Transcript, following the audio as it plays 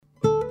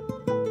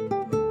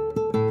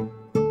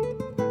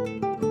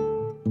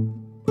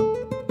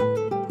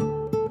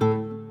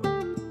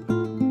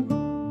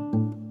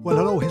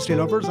history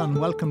lovers, and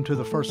welcome to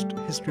the first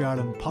History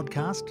Ireland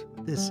podcast.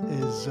 This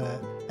is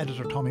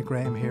editor Tommy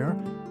Graham here,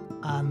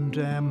 and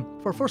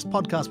for our first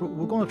podcast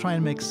we're going to try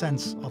and make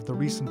sense of the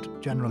recent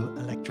general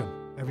election.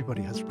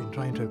 Everybody has been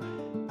trying to.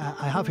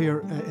 I have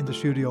here in the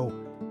studio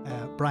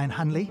Brian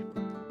Hanley,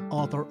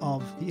 author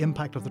of The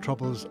Impact of the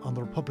Troubles on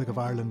the Republic of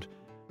Ireland,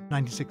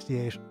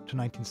 1968 to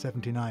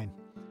 1979.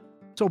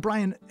 So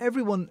Brian,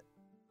 everyone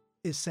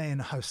is saying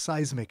how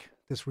seismic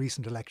this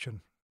recent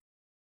election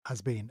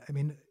has been. I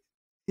mean,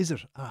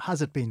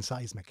 has it been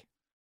seismic?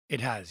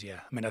 It has,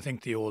 yeah. I mean, I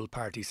think the old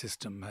party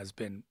system has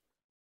been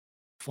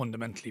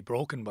fundamentally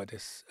broken by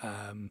this.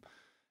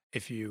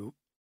 If you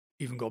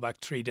even go back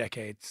 3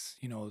 decades,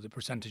 the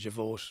percentage of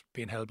vote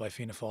being held by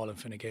Fianna Fáil and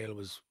Fine Gael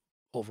was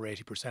over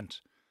 80%.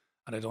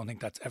 And I don't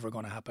think that's ever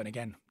going to happen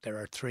again. There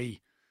are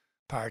 3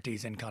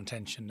 parties in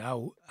contention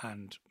now,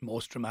 and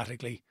most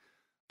dramatically,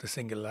 the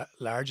single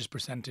largest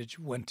percentage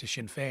went to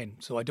Sinn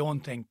Féin. So I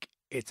don't think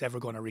it's ever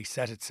going to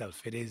reset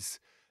itself.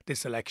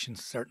 This election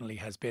certainly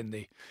has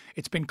been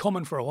it's been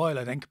coming for a while,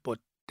 I think, but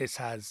this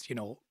has,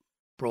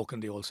 broken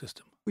the old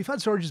system. We've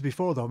had surges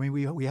before, though. I mean,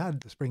 we had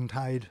the Spring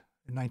Tide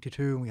in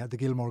 92, and we had the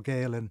Gilmore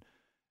Gale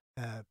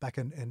back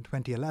in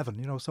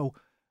 2011, So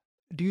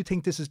do you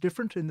think this is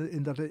different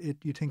in that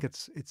you think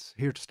it's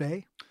here to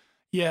stay?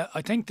 Yeah,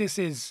 I think this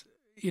is,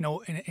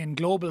 in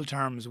global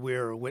terms,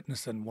 we're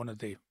witnessing one of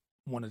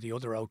the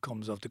other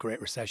outcomes of the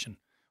Great Recession,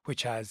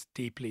 which has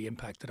deeply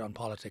impacted on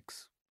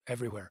politics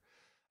everywhere.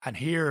 And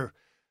here,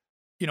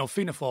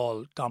 Fianna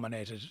Fáil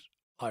dominated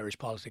Irish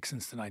politics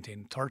since the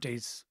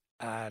 1930s,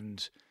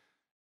 and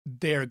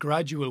their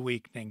gradual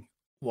weakening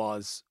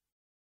was,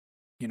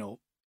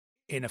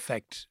 in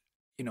effect,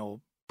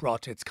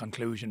 brought to its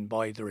conclusion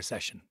by the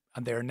recession.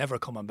 And they're never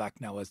coming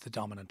back now as the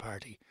dominant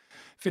party.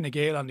 Fine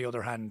Gael, on the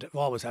other hand, have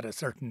always had a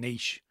certain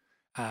niche,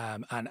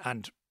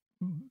 and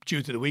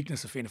due to the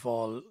weakness of Fianna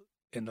Fáil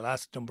in the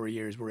last number of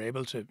years, were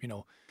able to,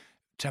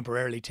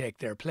 temporarily take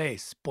their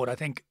place. But I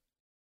think,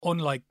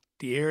 unlike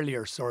the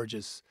earlier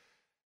surges,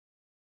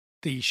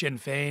 the Sinn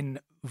Féin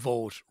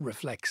vote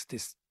reflects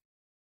this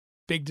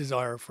big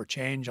desire for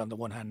change on the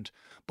one hand,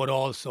 but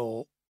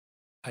also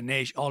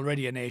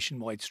already a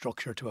nationwide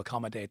structure to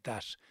accommodate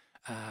that,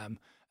 and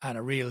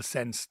a real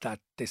sense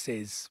that this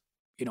is,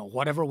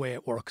 whatever way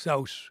it works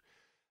out,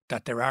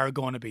 that there are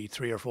going to be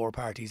 3 or 4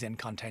 parties in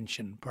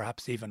contention,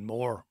 perhaps even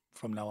more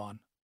from now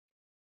on.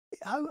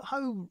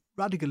 How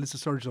radical is the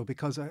surge, though?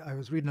 Because I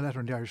was reading a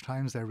letter in the Irish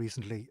Times there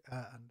recently,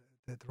 and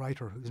the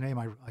writer, whose name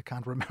I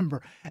can't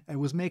remember,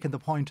 was making the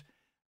point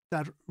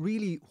that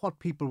really what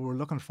people were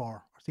looking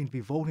for, or seemed to be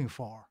voting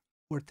for,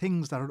 were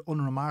things that are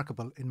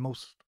unremarkable in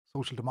most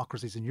social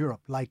democracies in Europe,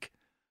 like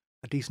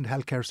a decent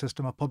healthcare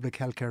system, a public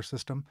healthcare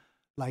system,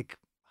 like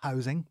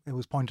housing. It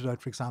was pointed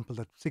out, for example,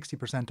 that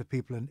 60% of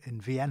people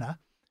in Vienna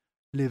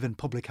live in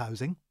public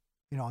housing,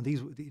 and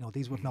these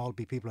wouldn't all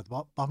be people at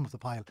the bottom of the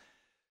pile.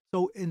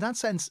 So in that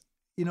sense,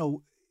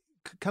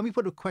 can we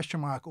put a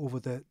question mark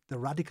over the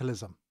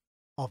radicalism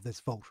of this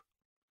vote?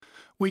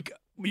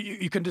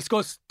 You can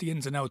discuss the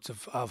ins and outs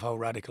of how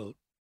radical,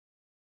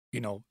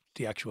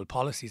 the actual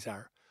policies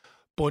are.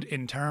 But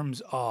in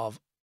terms of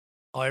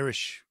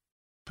Irish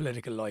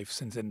political life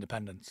since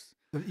independence,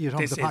 you're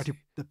talking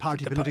the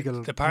party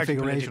political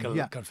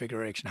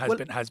configuration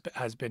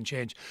has been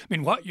changed. I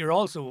mean, what you're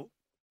also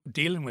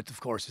dealing with,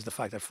 of course, is the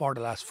fact that for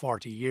the last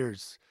 40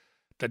 years,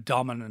 the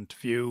dominant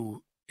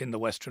view in the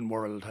Western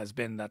world has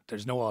been that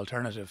there's no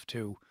alternative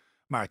to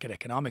market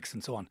economics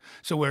and so on.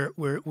 So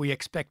we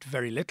expect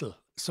very little.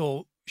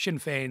 So Sinn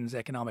Féin's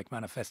economic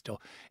manifesto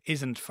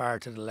isn't far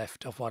to the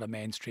left of what a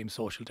mainstream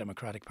social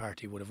democratic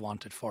party would have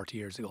wanted 40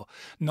 years ago.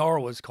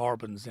 Nor was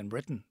Corbyn's in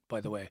Britain, by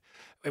the way.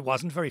 It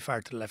wasn't very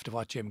far to the left of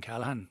what Jim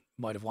Callaghan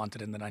might have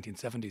wanted in the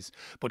 1970s.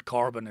 But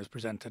Corbyn is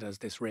presented as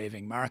this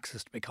raving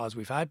Marxist because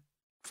we've had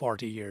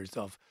 40 years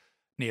of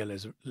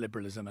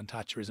neoliberalism and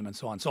Thatcherism and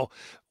so on. So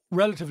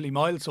relatively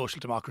mild social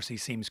democracy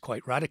seems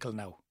quite radical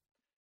now.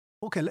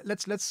 Okay,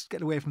 let's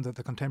get away from the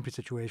contemporary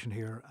situation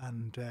here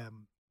and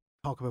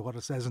talk about what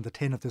it says in the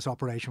tin of this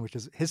operation, which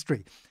is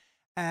history.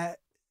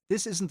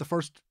 This isn't the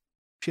first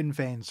Sinn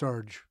Féin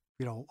surge,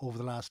 over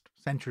the last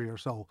century or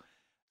so.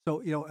 So,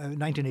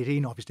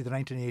 1918, obviously, the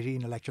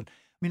 1918 election. I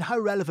mean, how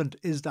relevant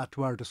is that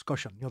to our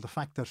discussion? The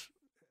fact that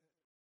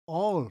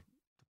all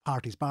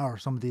parties, bar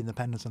some of the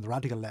independents and the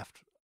radical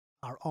left,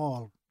 are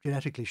all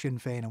genetically Sinn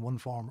Féin in one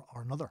form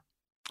or another.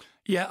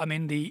 Yeah, I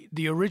mean,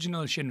 the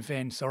original Sinn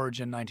Féin surge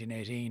in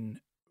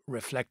 1918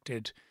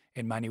 reflected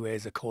in many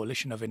ways a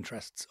coalition of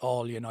interests,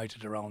 all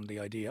united around the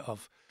idea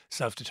of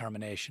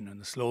self-determination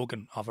and the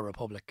slogan of a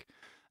republic.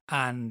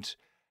 And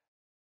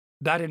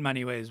that in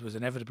many ways was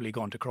inevitably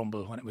going to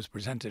crumble when it was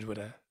presented with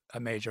a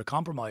major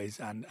compromise.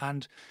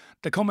 And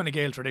the Cumann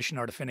Gael tradition,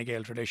 or the Fine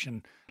Gael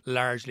tradition,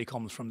 largely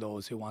comes from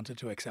those who wanted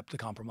to accept the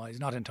compromise.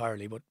 Not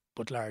entirely, but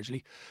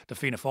largely. The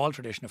Fianna Fáil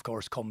tradition, of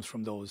course, comes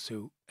from those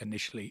who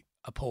initially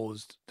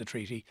opposed the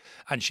treaty.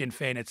 And Sinn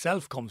Féin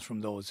itself comes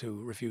from those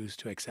who refused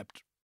to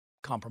accept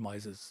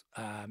compromises,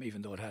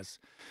 even though it has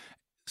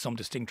some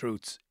distinct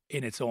roots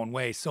in its own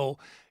way. So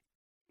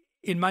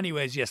in many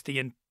ways, yes, the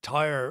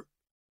entire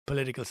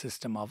political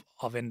system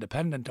of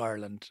independent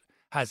Ireland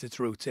has its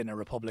roots in a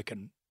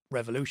Republican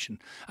revolution.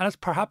 And that's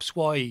perhaps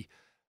why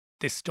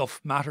this stuff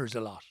matters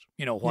a lot.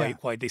 You know,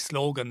 why the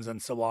slogans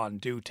and so on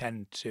do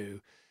tend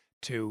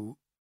to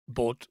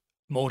both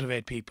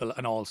motivate people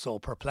and also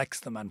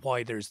perplex them, and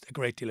why there's a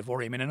great deal of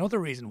worry. I mean, another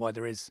reason why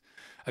there is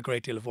a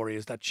great deal of worry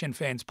is that Sinn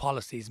Féin's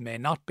policies may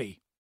not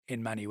be,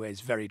 in many ways,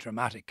 very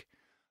dramatic,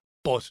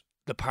 but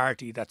the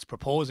party that's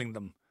proposing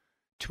them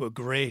to a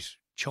great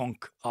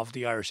chunk of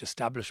the Irish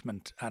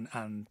establishment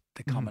and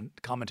the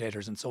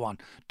commentators and so on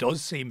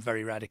does seem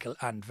very radical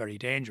and very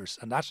dangerous,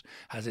 and that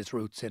has its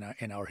roots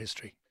in our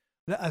history.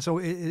 So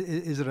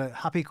is it a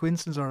happy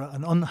coincidence or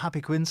an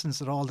unhappy coincidence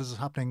that all this is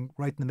happening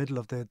right in the middle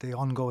of the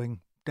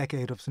ongoing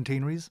decade of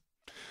centenaries?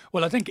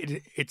 Well, I think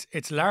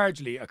it's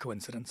largely a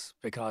coincidence,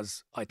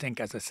 because I think,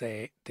 as I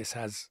say, this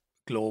has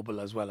global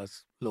as well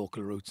as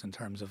local roots in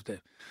terms of the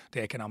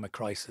economic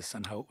crisis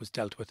and how it was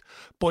dealt with.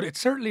 But it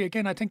certainly,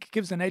 again, I think it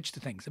gives an edge to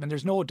things. I mean,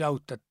 there's no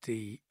doubt that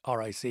the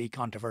RIC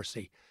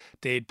controversy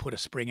did put a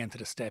spring into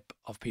the step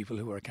of people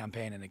who were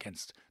campaigning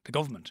against the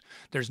government.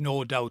 There's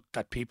no doubt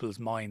that people's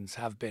minds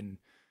have been,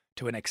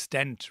 to an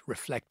extent,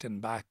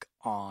 reflecting back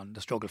on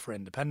the struggle for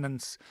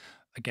independence.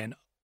 Again,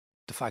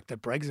 the fact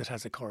that Brexit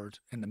has occurred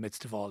in the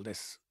midst of all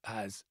this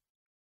has,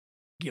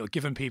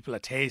 given people a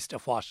taste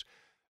of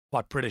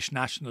what British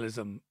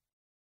nationalism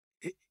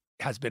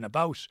has been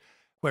about,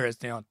 whereas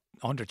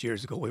 100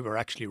 years ago we were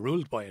actually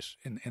ruled by it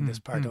in this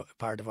part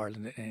of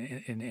Ireland,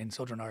 in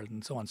Southern Ireland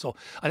and so on. So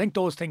I think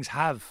those things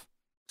have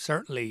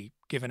certainly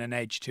given an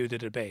edge to the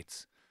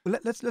debates. Well,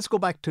 let's go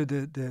back to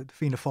the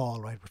Fianna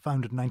Fáil, right?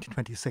 Founded in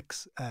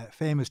 1926,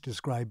 famous,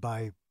 described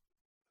by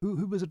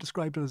who was it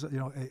described as?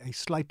 A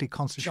slightly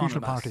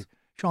constitutional party,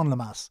 Sean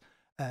Lemass,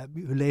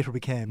 who later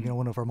became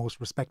one of our most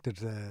respected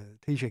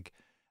Taoiseach.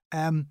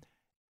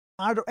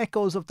 Are there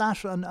echoes of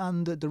that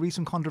and the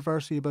recent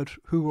controversy about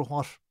who or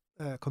what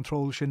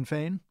controls Sinn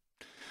Féin?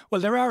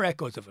 Well, there are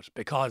echoes of it,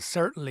 because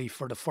certainly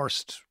for the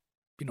first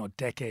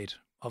decade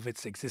of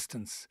its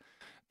existence,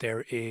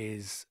 there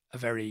is a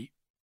very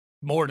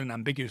more than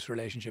ambiguous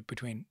relationship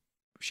between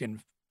Sinn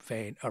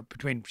Féin,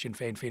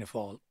 Fianna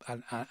Fáil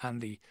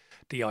and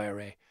the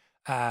IRA.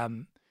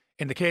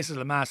 In the case of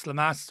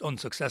Lemass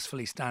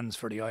unsuccessfully stands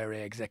for the IRA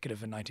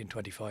executive in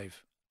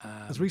 1925.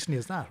 As recently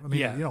as that. I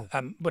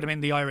mean, but I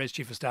mean, the IRA's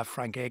Chief of Staff,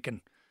 Frank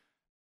Aiken,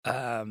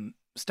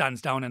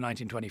 stands down in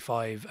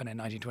 1925 and in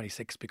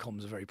 1926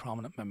 becomes a very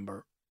prominent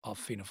member of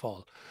Fianna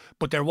Fáil.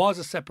 But there was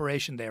a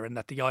separation there, in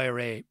that the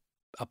IRA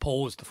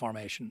opposed the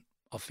formation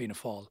of Fianna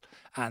Fáil,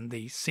 and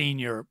the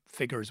senior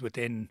figures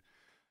within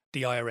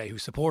the IRA who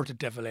supported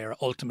De Valera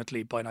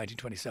ultimately by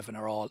 1927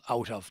 are all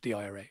out of the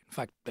IRA. In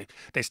fact,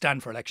 they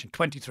stand for election.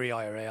 23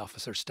 IRA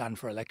officers stand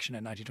for election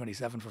in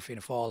 1927 for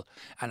Fianna Fáil,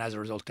 and as a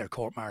result they're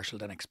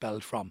court-martialed and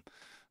expelled from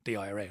the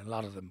IRA. And a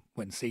lot of them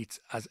win seats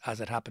as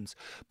it happens.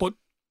 But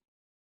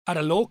at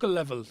a local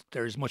level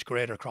there is much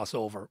greater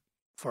crossover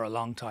for a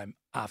long time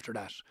after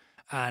that.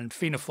 And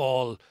Fianna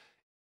Fáil,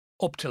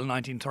 up till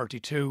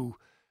 1932,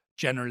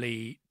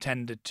 generally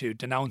tended to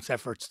denounce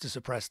efforts to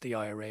suppress the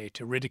IRA,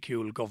 to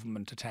ridicule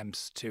government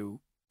attempts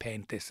to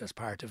paint this as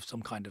part of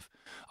some kind of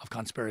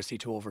conspiracy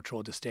to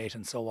overthrow the state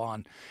and so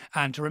on,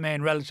 and to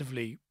remain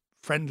relatively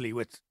friendly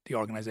with the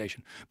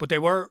organisation. But they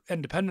were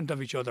independent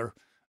of each other,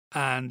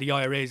 and the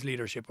IRA's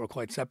leadership were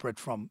quite separate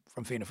from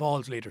Fianna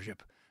Fáil's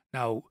leadership.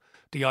 Now,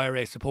 the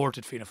IRA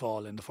supported Fianna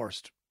Fáil in the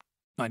first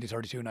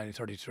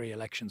 1932-1933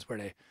 elections,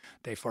 where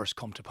they first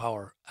come to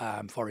power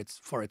for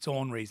its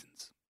own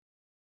reasons.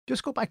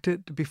 Just go back to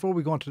before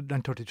we go on to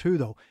 1932,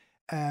 though.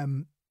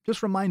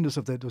 Just remind us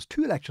of those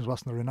two elections,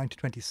 wasn't there, in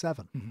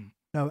 1927? Mm-hmm.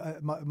 Now,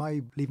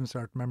 my Leaving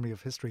Cert memory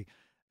of history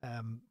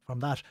from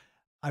that,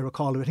 I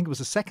recall, I think it was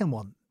the second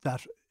one,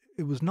 that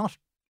it was not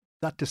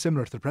that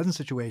dissimilar to the present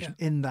situation,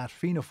 in that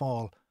Fianna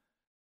Fáil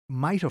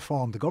might have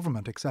formed the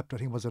government, except I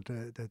think was it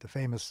the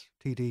famous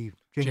TD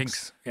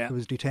Jinks who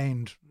was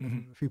detained,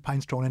 a few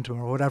pints thrown into him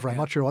or whatever. I'm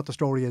not sure what the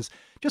story is.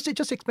 Just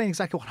explain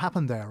exactly what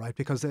happened there, right?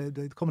 Because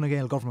the Cumann na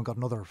Gael government got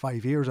another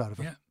 5 years out of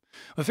it. Yeah.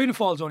 Well, Fianna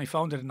Fáil is only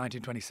founded in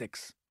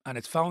 1926, and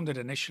it's founded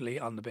initially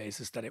on the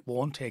basis that it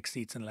won't take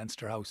seats in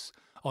Leinster House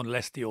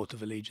unless the oath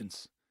of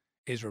allegiance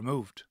is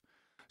removed.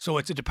 So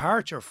it's a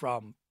departure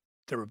from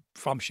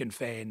Sinn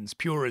Féin's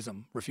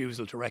purism,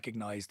 refusal to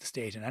recognise the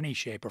state in any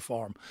shape or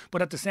form.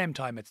 But at the same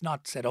time, it's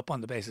not set up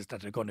on the basis that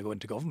they're going to go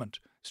into government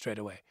straight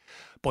away.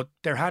 But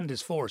their hand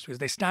is forced, because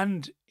they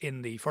stand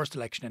in the first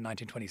election in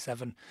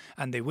 1927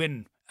 and they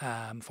win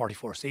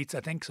 44 seats, I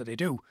think, so they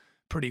do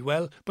pretty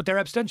well. But they're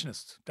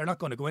abstentionists. They're not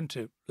going to go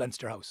into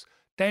Leinster House.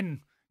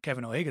 Then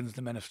Kevin O'Higgins,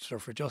 the Minister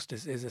for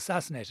Justice, is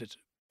assassinated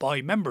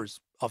by members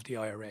of the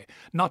IRA,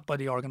 not by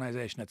the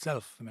organisation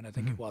itself. I mean, I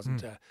think it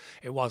wasn't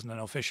an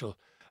official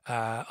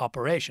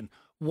operation.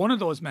 One of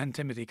those men,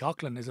 Timothy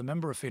Coughlin, is a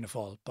member of Fianna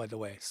Fáil, by the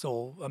way.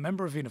 So a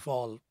member of Fianna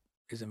Fáil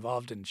is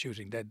involved in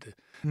shooting dead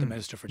the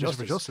Minister for Justice.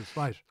 Minister for Justice,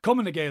 right.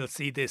 Cumann na Gael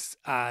see this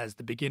as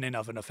the beginning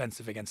of an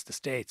offensive against the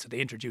state. So they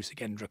introduce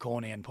again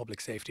draconian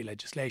public safety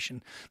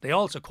legislation. They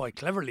also quite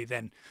cleverly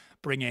then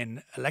bring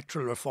in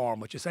electoral reform,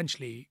 which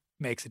essentially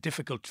makes it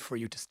difficult for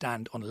you to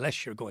stand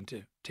unless you're going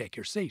to take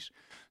your seat.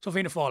 So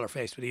Fianna Fáil are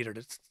faced with either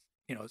that's,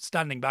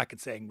 standing back and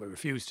saying we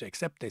refuse to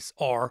accept this,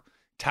 or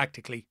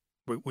tactically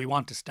we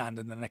want to stand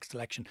in the next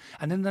election.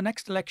 And in the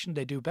next election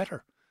they do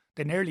better.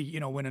 They nearly,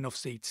 win enough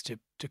seats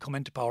to come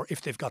into power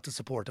if they've got the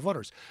support of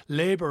others.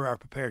 Labour are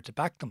prepared to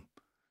back them.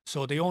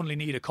 So they only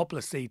need a couple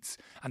of seats,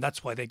 and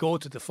that's why they go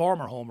to the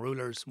former Home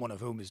Rulers, one of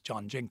whom is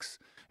John Jinks,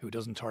 who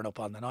doesn't turn up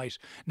on the night.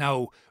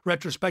 Now,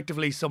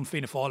 retrospectively, some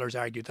Fianna Fáilers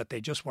argued that they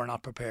just were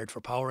not prepared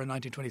for power in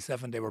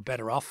 1927. They were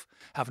better off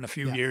having a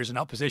few years in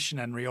opposition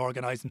and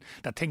reorganising,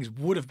 that things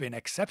would have been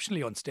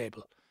exceptionally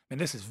unstable. I mean,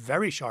 this is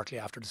very shortly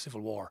after the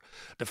Civil War.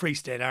 The Free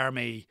State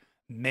Army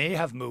may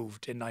have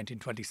moved in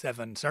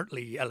 1927.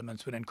 Certainly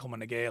elements within Cumann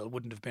na Gael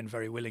wouldn't have been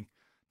very willing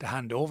to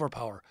hand over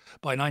power.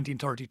 By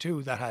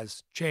 1932, that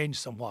has changed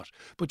somewhat.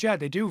 But yeah,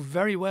 they do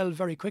very well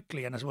very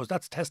quickly, and I suppose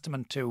that's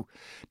testament to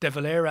De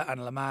Valera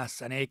and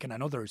Lamass and Aiken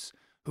and others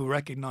who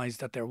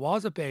recognised that there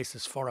was a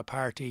basis for a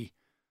party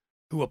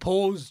who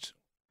opposed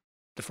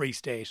the Free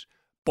State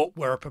but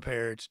were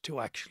prepared to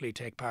actually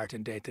take part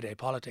in day-to-day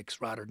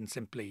politics rather than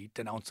simply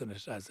denouncing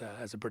it as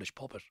a British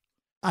puppet.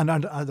 And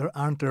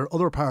aren't there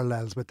other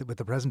parallels with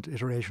the present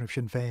iteration of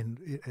Sinn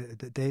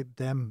Féin?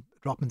 Them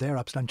dropping their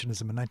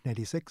abstentionism in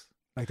 1986.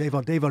 Like they've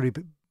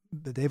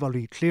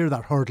already cleared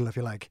that hurdle, if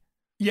you like.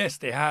 Yes,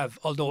 they have.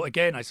 Although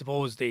again, I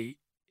suppose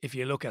if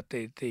you look at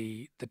the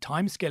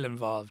timescale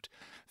involved,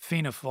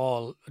 Fianna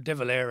Fáil, De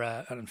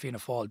Valera and Fianna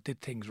Fáil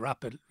did things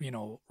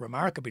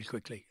remarkably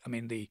quickly. I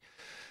mean, the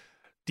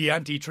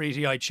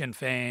anti-treatyite Sinn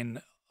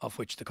Féin, of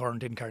which the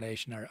current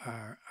incarnation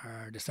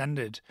are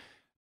descended,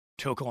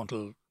 took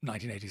until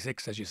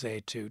 1986, as you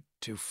say, to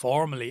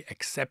formally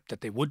accept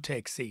that they would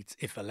take seats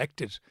if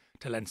elected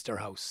to Leinster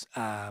House.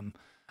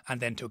 And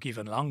then took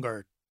even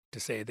longer to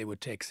say they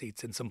would take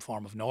seats in some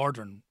form of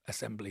Northern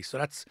Assembly. So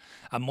that's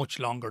a much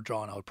longer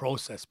drawn out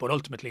process. But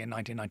ultimately in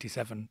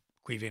 1997,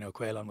 Caoimhín Ó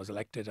Caolan was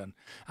elected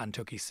and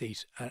took his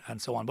seat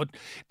and so on. But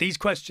these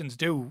questions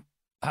do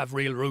have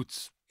real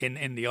roots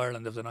in the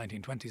Ireland of the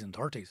 1920s and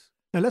 30s.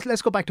 Now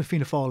let's go back to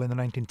Fianna Fáil in the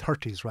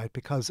 1930s, right?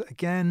 Because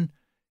again,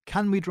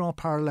 can we draw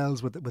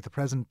parallels with the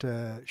present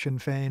Sinn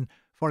Féin,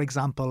 for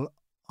example,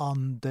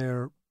 on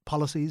their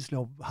policies,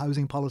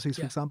 housing policies,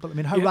 for example? I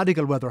mean, how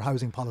radical were their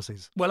housing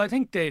policies? Well, I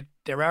think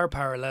there are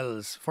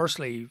parallels.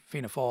 Firstly,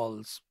 Fianna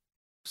Fáil's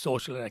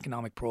social and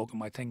economic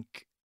programme, I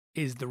think,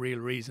 is the real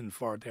reason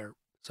for their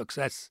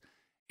success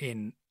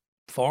in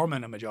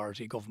forming a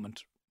majority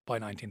government by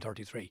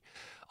 1933.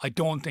 I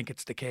don't think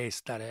it's the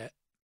case that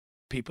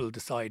people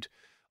decide,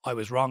 I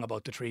was wrong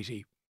about the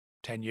treaty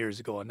 10 years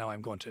ago and now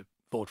I'm going to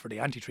vote for the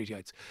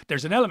anti-treatyites.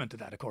 There's an element to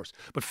that, of course,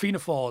 but Fianna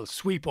Fáil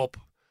sweep up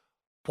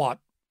what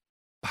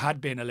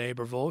had been a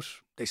Labour vote.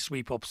 They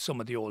sweep up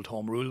some of the old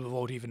Home Rule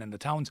vote even in the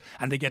towns,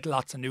 and they get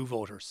lots of new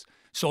voters.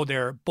 So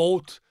they're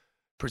both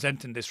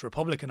presenting this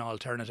Republican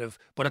alternative,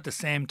 but at the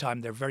same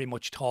time they're very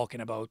much talking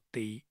about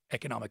the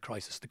economic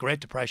crisis, the Great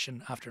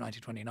Depression after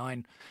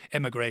 1929.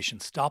 Immigration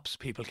stops,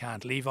 people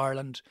can't leave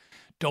Ireland.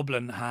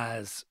 Dublin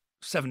has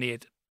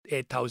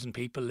 78,000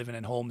 people living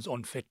in homes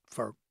unfit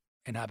for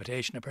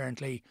inhabitation,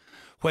 apparently.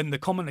 When the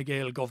Cumann na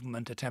Gael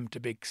government attempt a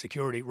big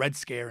Red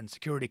Scare and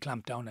security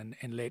clampdown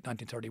in late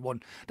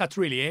 1931, that's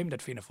really aimed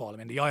at Fianna Fáil. I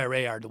mean, the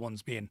IRA are the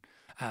ones being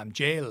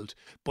jailed,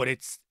 but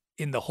it's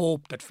in the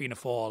hope that Fianna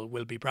Fáil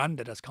will be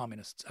branded as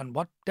communists. And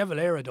what De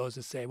Valera does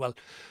is say, well,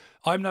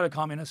 I'm not a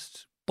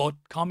communist, but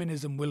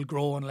communism will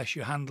grow unless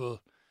you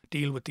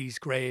deal with these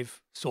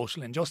grave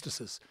social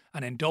injustices.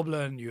 And in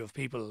Dublin, you have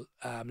people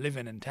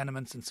living in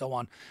tenements and so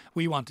on.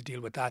 We want to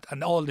deal with that.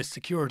 And all this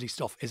security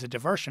stuff is a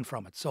diversion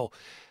from it. So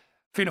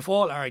Fianna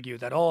Fáil argue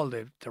that all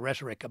the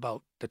rhetoric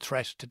about the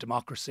threat to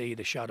democracy,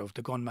 the shadow of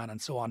the gunman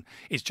and so on,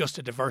 is just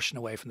a diversion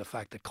away from the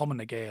fact that Cumann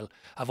na Gael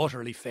have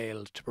utterly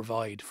failed to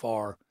provide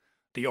for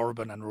the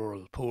urban and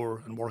rural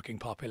poor and working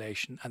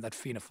population, and that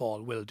Fianna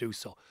Fáil will do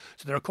so.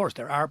 So there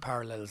are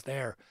parallels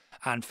there,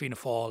 and Fianna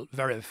Fáil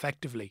very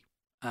effectively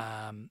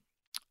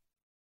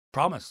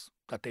promise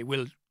that they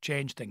will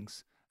change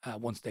things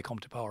once they come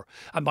to power.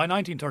 And by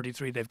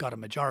 1933, they've got a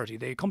majority.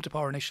 They come to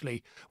power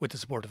initially with the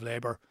support of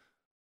Labour.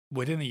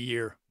 Within a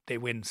year, they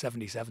win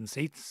 77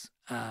 seats,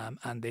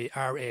 and they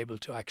are able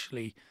to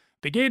actually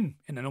begin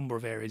in a number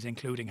of areas,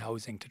 including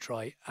housing, to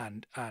try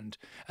and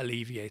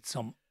alleviate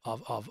some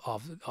of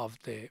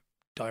the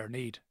dire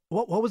need.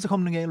 What was the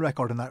Cumann na Gael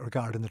record in that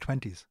regard in the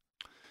 20s?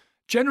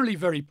 Generally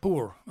very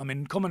poor. I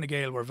mean, Cumann na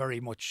Gael were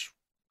very much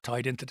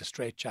tied into the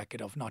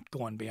straitjacket of not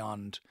going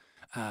beyond,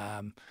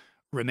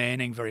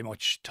 remaining very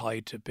much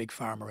tied to big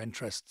farmer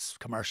interests,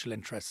 commercial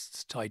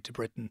interests, tied to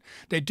Britain.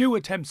 They do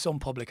attempt some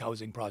public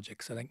housing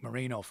projects. I think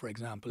Marino, for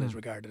example, is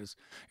regarded as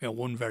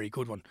one very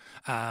good one.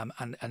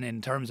 And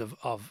in terms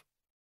of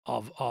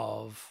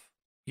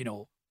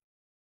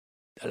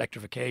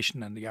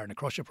electrification and the Arna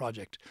Crusher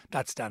project,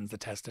 that stands the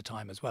test of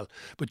time as well.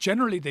 But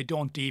generally, they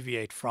don't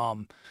deviate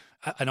from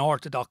an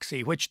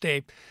orthodoxy, which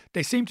they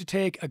seem to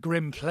take a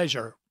grim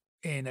pleasure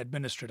in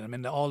administering them.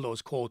 In all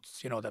those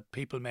quotes, that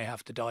people may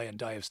have to die and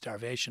die of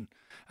starvation,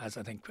 as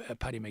I think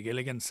Paddy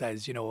McGilligan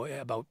says,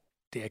 about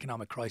the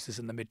economic crisis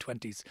in the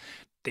mid-20s,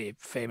 they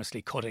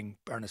famously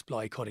Ernest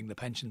Bly cutting the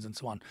pensions and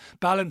so on.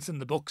 Balance in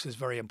the books is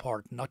very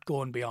important, not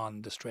going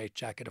beyond the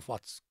straitjacket of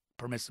what's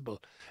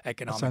permissible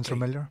economically. That sounds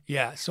familiar.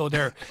 Yeah, so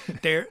they're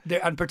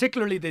and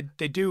particularly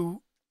they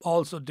do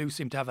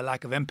seem to have a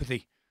lack of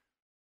empathy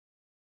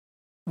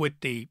with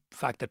the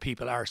fact that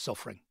people are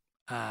suffering.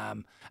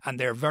 And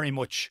they're very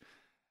much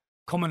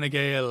Cumann na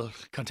Gael,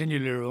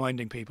 continually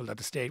reminding people that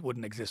the state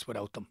wouldn't exist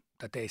without them,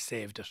 that they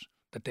saved it,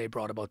 that they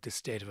brought about this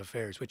state of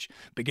affairs, which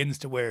begins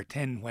to wear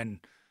thin when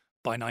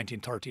by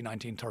 1930,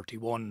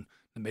 1931, in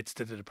the midst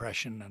of the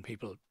Depression and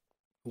people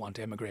who want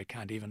to emigrate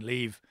can't even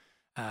leave,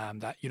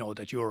 that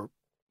you're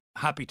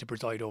happy to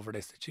preside over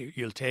this, that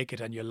you'll take it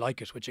and you'll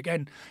like it, which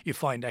again you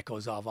find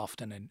echoes of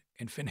often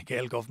in Fine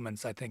Gael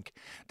governments. I think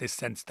this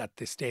sense that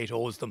the state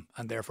owes them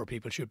and therefore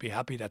people should be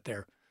happy that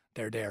they're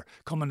there.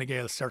 Cumann na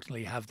Gael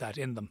certainly have that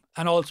in them,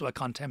 and also a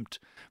contempt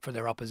for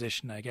their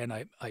opposition.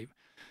 Again,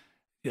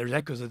 there's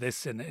echoes of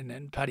this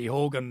in Paddy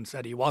Hogan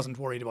said he wasn't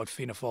worried about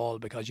Fianna Fáil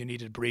because you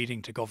needed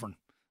breeding to govern.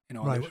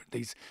 Right.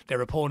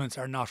 Their opponents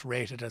are not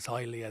rated as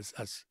highly as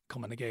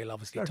Cumann na Gael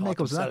obviously thought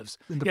themselves.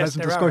 In the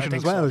present discussion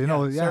as well,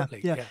 so.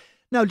 Yeah.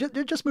 Now,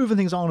 just moving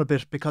things on a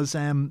bit, because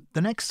the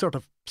next sort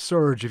of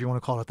surge, if you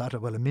want to call it that,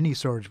 well, a mini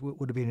surge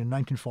would have been in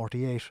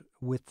 1948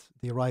 with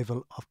the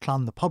arrival of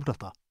Clann na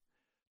Poblachta.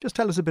 Just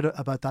tell us a bit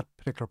about that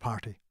particular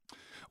party.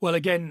 Well,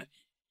 again,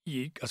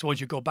 I suppose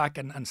you go back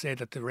and say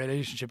that the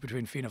relationship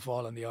between Fianna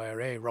Fáil and the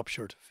IRA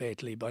ruptured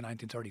fatally by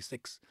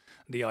 1936.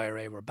 The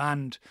IRA were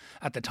banned.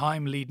 At the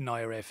time, leading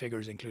IRA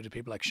figures included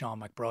people like Sean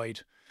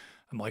MacBride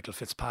and Michael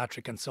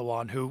Fitzpatrick and so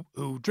on, who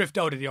drift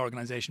out of the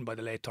organisation by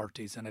the late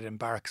 30s, and it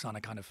embarks on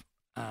a kind of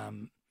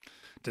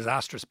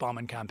disastrous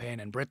bombing campaign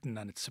in Britain,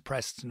 and it's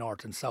suppressed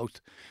north and south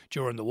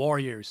during the war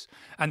years.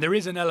 And there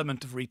is an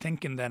element of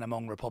rethinking then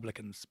among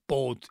Republicans,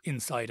 both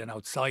inside and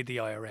outside the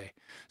IRA.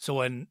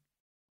 So in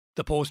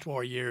the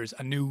post-war years,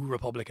 a new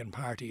Republican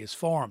Party is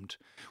formed,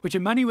 which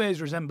in many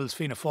ways resembles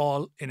Fianna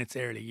Fáil in its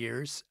early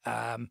years,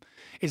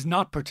 is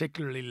not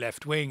particularly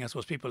left-wing. I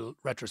suppose people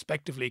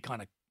retrospectively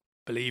kind of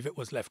believe it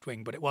was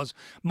left-wing, but it was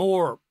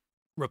more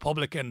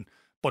Republican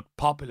but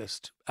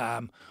populist,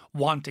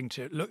 wanting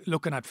to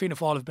looking at Fianna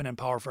Fáil have been in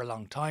power for a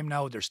long time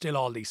now. There's still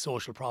all these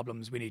social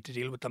problems. We need to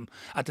deal with them.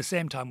 At the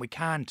same time, we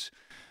can't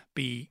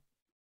be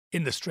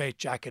in the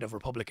straitjacket of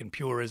Republican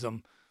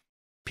purism.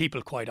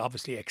 People quite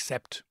obviously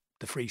accept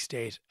the Free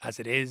State as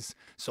it is,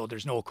 so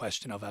there's no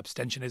question of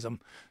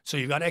abstentionism. So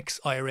you've got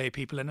ex-IRA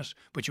people in it,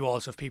 but you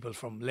also have people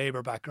from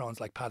Labour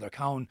backgrounds like Peadar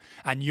Cowan,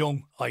 and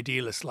young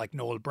idealists like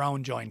Noel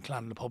Brown joined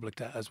Clann na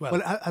Poblachta as well.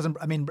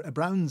 Well,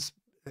 Brown's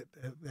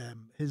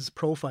his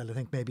profile, I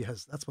think,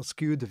 that's what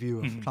skewed the view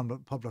of Clann na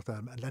Poblachta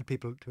and led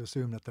people to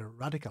assume that they're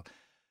radical.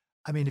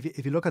 I mean,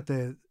 if you look at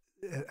the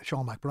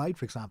Sean MacBride,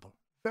 for example,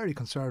 very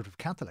conservative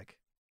Catholic.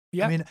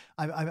 Yeah. I mean,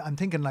 I'm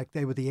thinking like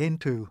they were the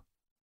Aontú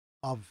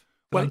of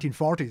the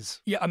 1940s.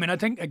 Yeah, I mean, I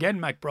think, again,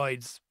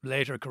 MacBride's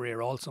later career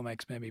also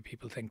makes maybe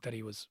people think that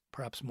he was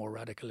perhaps more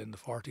radical in the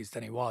 40s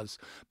than he was.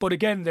 But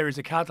again, there is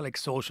a Catholic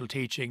social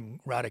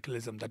teaching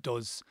radicalism that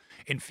does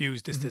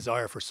infuse this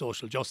desire for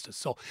social justice.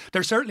 So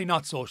they're certainly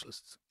not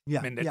socialists.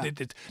 Yeah, I mean,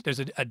 there's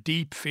a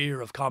deep fear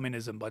of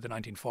communism by the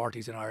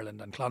 1940s in Ireland,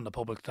 and Clann na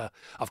Poblachta,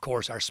 of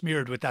course, are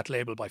smeared with that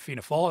label by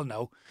Fianna Fáil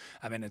now.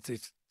 I mean,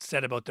 it's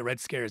said about the Red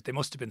Scares, they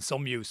must have been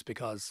some use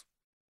because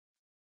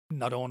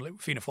not only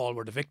Fianna Fáil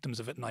were the victims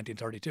of it in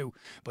 1932,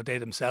 but they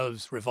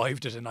themselves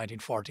revived it in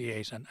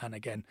 1948, and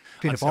again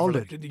Fianna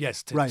Fáil did.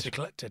 Yes,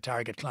 to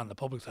target Clann na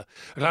Poblachta.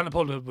 Clann na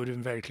Poblachta would have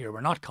been very clear: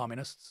 we're not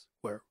communists.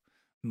 We're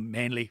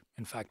mainly,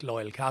 in fact,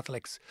 loyal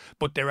Catholics.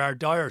 But there are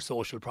dire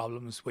social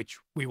problems which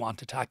we want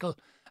to tackle.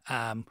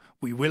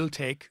 We will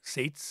take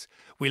seats.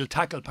 We'll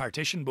tackle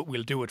partition, but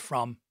we'll do it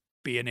from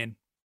being in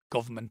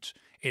government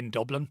in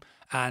Dublin.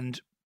 And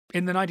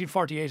in the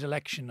 1948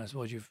 election, I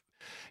suppose you've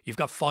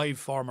got 5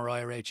 former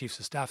IRA chiefs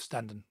of staff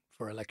standing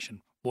for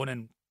election. 1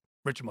 in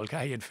Richard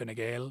Mulcahy in Fine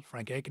Gael,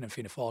 Frank Aiken in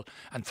Fianna Fáil,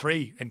 and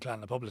 3 in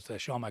Clann na Poblachta,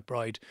 Sean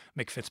MacBride,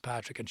 Mick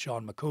Fitzpatrick and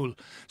Sean McCool.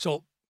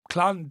 So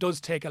Clann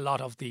does take a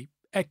lot of the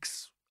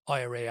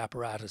ex-IRA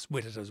apparatus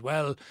with it as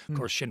well. Of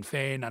course, Sinn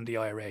Féin and the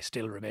IRA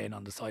still remain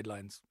on the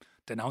sidelines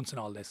denouncing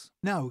all this.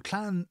 Now,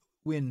 Clann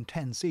win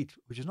 10 seats,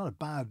 which is not a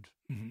bad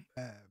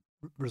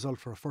result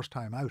for a first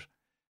time out.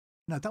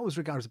 Now, that was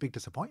regarded as a big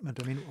disappointment.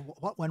 I mean,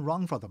 what went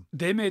wrong for them?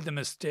 They made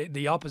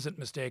the opposite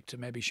mistake to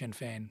maybe Sinn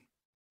Féin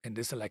in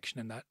this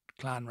election, in that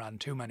Clann ran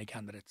too many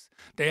candidates.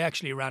 They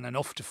actually ran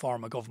enough to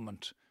form a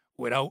government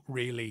without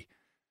really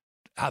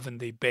having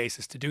the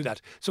basis to do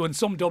that. So in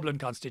some Dublin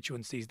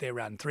constituencies, they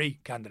ran 3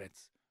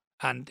 candidates,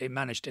 and they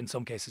managed in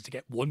some cases to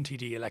get 1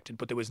 TD elected,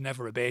 but there was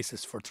never a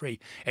basis for 3.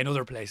 In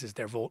other places,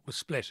 their vote was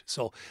split.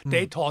 So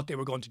they thought they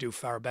were going to do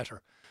far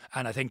better.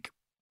 And I think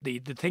the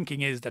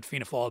thinking is that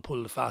Fianna Fáil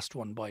pulled a fast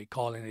one by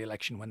calling the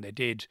election when they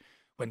did,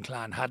 when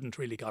Clann hadn't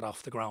really got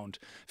off the ground.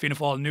 Fianna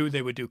Fáil knew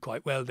they would do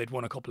quite well. They'd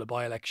won a couple of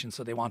by-elections,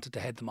 so they wanted to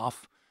head them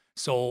off.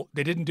 So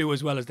they didn't do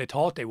as well as they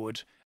thought they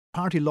would.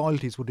 Party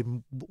loyalties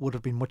would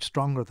have been much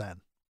stronger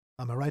then.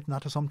 Am I right in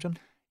that assumption?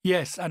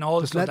 Yes, and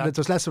also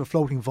there's less of a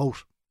floating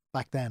vote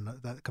back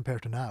then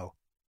compared to now.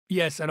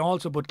 Yes, and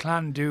also, but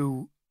Clan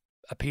do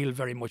appeal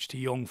very much to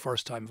young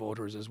first-time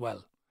voters as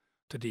well,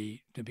 to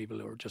the people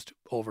who are just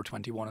over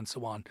 21 and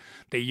so on.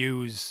 They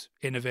use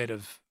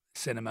innovative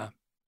cinema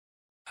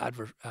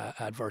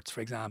adverts,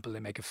 for example. They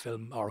make a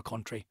film, Our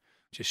Country,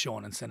 which is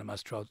shown in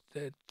cinemas throughout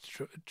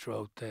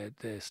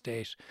the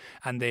state,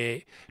 and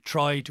they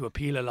try to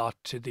appeal a lot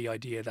to the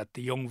idea that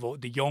the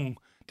young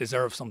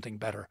deserve something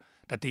better.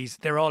 That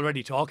they're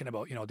already talking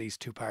about, these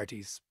two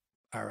parties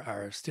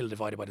are still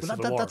divided by the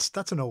civil war.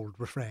 That's an old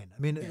refrain.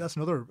 I mean, that's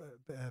another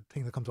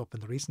thing that comes up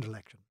in the recent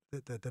election.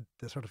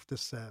 The sort of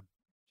this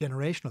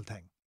generational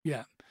thing.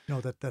 Yeah.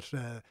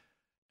 The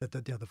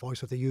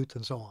voice of the youth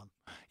and so on.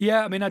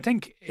 Yeah, I mean, I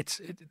think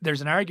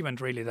there's an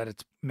argument really that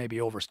it's maybe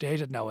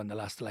overstated now in the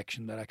last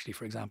election, that actually,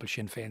 for example,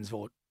 Sinn Féin's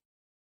vote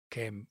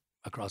came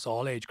across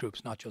all age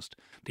groups, not just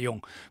the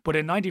young. But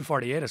in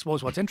 1948, I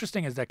suppose what's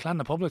interesting is that Clan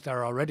na Poblach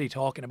are already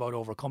talking about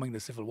overcoming the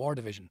Civil War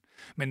division.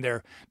 I mean,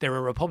 they're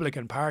a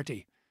Republican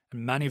party,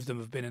 and many of them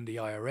have been in the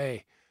IRA.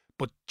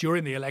 But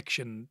during the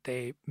election,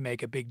 they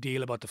make a big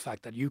deal about the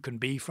fact that you can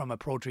be from a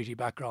pro-treaty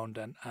background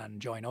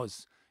and join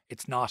us.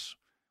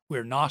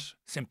 We're not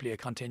simply a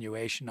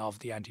continuation of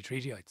the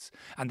anti-treatyites.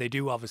 And they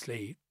do,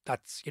 obviously,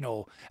 that's,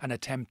 an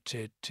attempt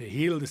to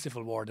heal the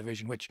Civil War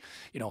division, which,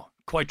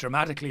 quite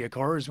dramatically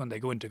occurs when they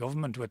go into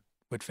government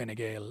with Fine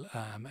Gael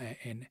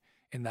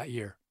in that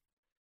year.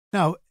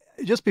 Now,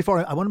 just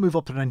before, I want to move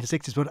up to the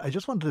 1960s, but I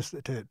just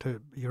wanted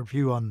to your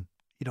view on,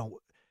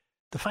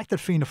 the fact that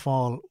Fianna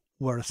Fáil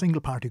were a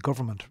single-party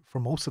government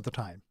for most of the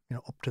time,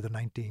 up to the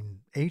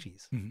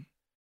 1980s. Mm-hmm.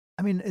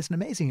 I mean, it's an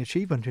amazing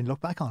achievement when you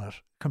look back on it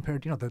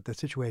compared to, the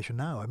situation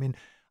now. I mean,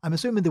 I'm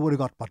assuming they would have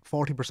got,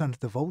 40% of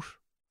the vote,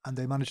 and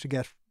they managed to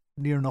get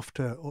near enough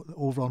to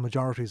overall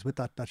majorities with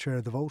that share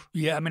of the vote.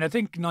 Yeah, I mean, I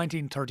think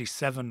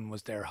 1937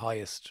 was their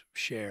highest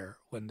share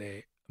when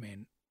they,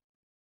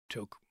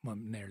 took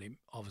nearly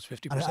almost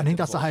 50%. I think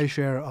that's the highest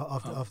share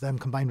of them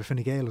combined with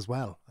Fine Gael as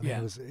well. I mean,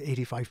 it was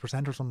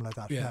 85% or something like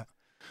that. Yeah.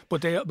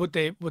 But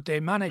they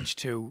managed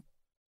to,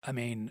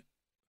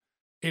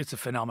 it's a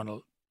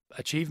phenomenal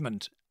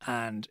achievement,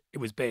 and it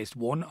was based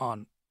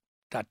on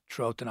that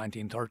throughout the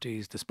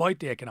 1930s, despite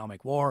the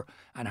economic war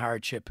and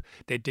hardship,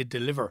 they did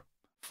deliver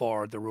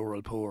for the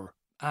rural poor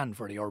and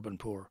for the urban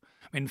poor.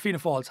 I mean, Fianna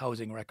Fáil's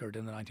housing record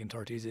in the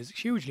 1930s is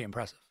hugely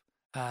impressive,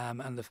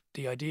 and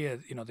the idea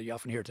that you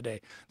often hear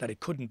today that it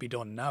couldn't be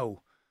done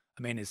now,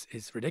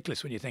 is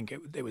ridiculous when you think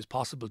it was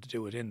possible to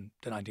do it in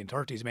the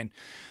 1930s. I mean,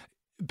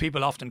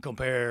 people often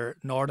compare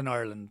Northern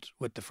Ireland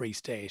with the Free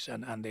State,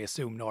 and they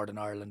assume Northern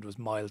Ireland was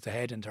miles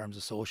ahead in terms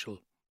of social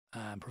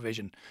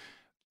provision.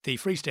 The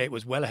Free State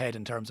was well ahead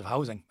in terms of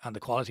housing, and the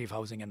quality of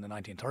housing in the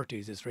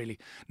 1930s is really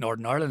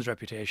Northern Ireland's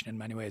reputation in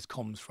many ways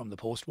comes from the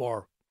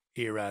post-war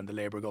era and the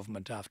Labour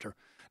government after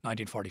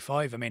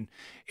 1945. I mean,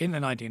 in the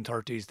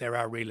 1930s, there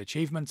are real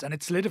achievements, and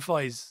it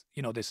solidifies,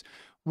 this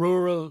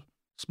rural,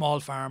 small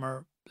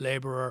farmer,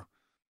 labourer,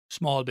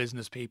 small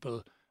business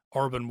people,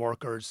 urban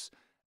workers,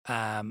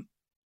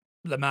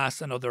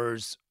 Lemass and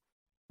others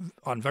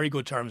on very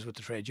good terms with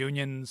the trade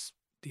unions,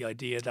 the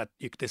idea that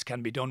this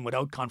can be done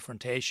without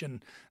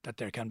confrontation, that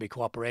there can be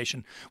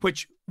cooperation,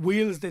 which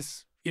wields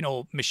this,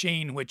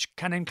 machine which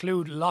can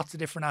include lots of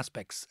different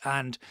aspects.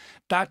 And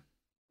that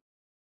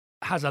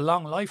has a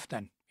long life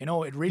then.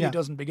 It really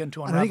doesn't begin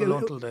to unravel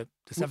until the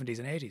 70s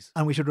and 80s.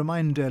 And we should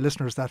remind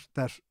listeners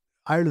that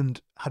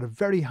Ireland had a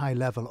very high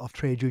level of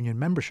trade union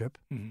membership,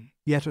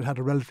 yet it had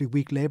a relatively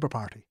weak Labour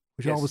Party,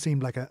 which always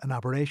seemed like an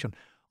aberration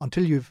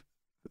until you've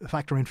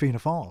factor in Fianna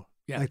Fáil.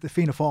 Yeah. Like the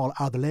Fianna Fáil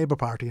are the Labour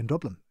Party in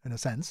Dublin, in a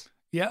sense.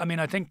 Yeah,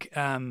 I think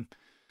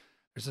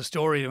there's a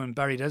story when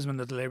Barry Desmond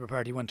of the Labour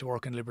Party went to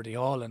work in Liberty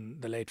Hall in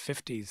the late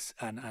 50s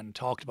and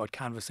talked about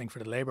canvassing for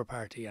the Labour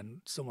Party, and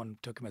someone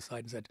took him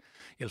aside and said,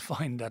 you'll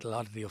find that a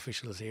lot of the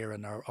officials here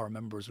and our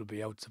members will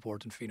be out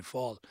supporting Fianna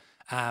Fáil.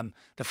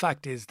 The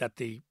fact is that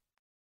the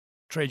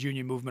trade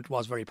union movement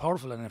was very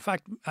powerful and in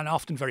fact and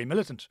often very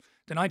militant.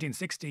 The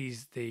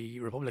 1960s, the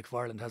Republic of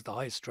Ireland has the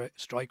highest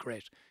strike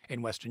rate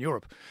in Western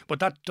Europe, but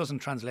that doesn't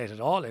translate at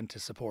all into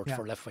support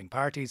for left-wing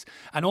parties.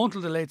 And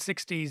until the late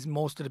 60s,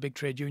 most of the big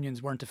trade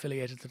unions weren't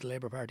affiliated to the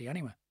Labour Party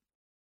anyway.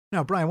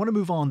 Now, Brian, I want to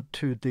move on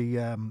to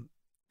the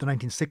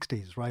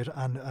 1960s, right?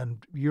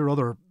 And your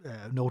other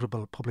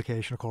notable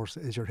publication, of course,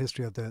 is your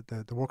history of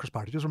the Workers'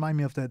 Party. Just remind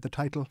me of the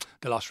title.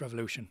 The Lost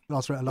Revolution.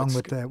 Along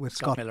with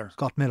Scott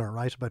Miller,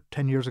 right? About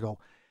 10 years ago,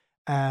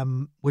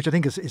 which I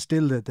think is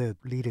still the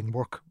leading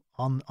work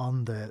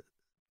on the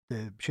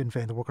Sinn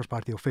Féin, the Workers'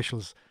 Party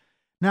officials.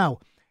 Now,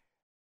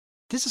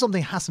 this is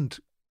something that hasn't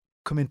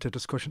come into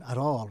discussion at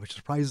all, which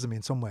surprises me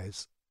in some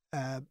ways,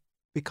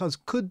 because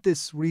could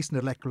this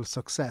recent electoral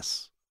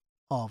success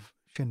of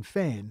Sinn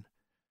Féin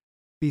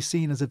be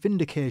seen as a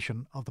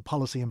vindication of the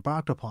policy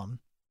embarked upon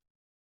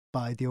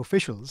by the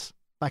officials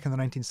back in the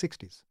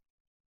 1960s?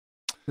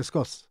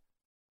 Discuss.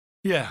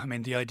 Yeah,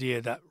 the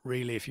idea that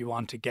really if you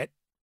want to get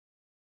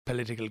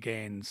political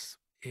gains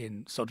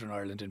in Southern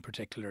Ireland in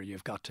particular,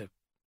 you've got to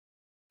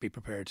be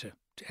prepared to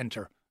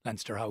enter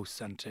Leinster House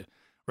and to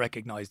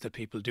recognise that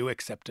people do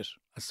accept it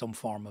as some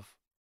form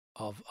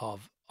of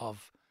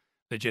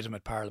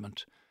legitimate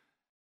parliament.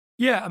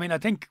 Yeah, I mean, I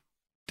think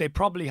they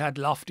probably had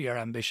loftier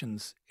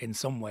ambitions in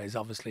some ways,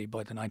 obviously,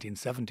 by the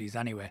 1970s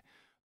anyway.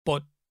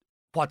 But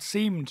what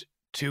seemed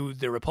to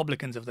the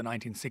Republicans of the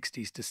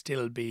 1960s to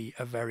still be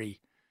a very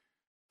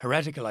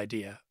heretical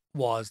idea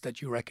was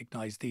that you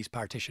recognise these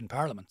partition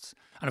parliaments.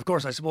 And of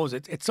course, I suppose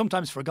it's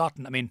sometimes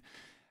forgotten. I mean,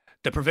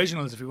 the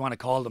provisionals, if we want to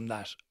call them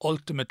that,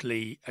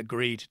 ultimately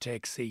agreed to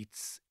take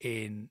seats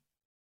in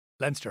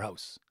Leinster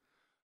House.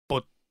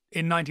 But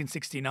in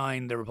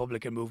 1969, the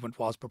Republican movement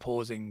was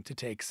proposing to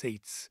take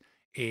seats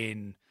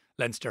in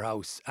Leinster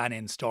House and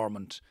in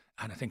Stormont,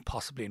 and I think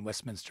possibly in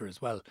Westminster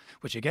as well,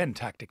 which again,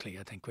 tactically,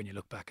 I think when you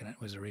look back on it,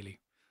 was a really,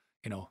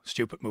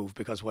 stupid move,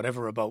 because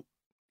whatever about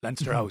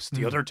Leinster House,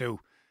 the other two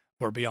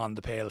were beyond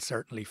the pale,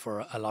 certainly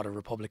for a lot of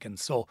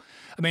Republicans. So,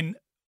 I mean,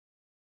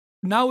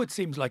 now it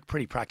seems like a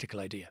pretty practical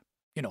idea.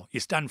 You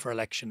stand for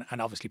election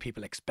and obviously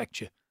people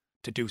expect you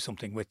to do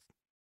something with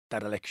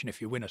that election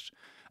if you win it.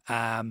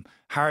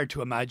 Hard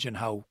to imagine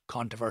how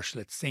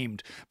controversial it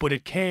seemed, but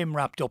it came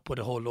wrapped up with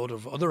a whole load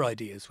of other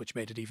ideas which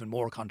made it even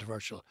more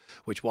controversial,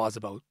 which was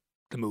about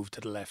the move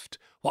to the left,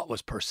 what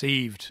was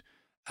perceived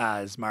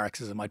as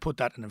Marxism. I put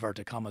that in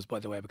inverted commas, by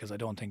the way, because I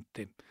don't think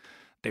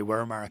they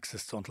were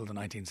Marxists until the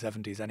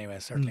 1970s anyway.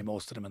 Certainly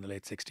most of them in the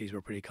late 60s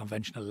were pretty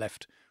conventional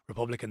left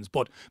Republicans,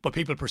 but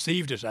people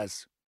perceived it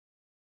as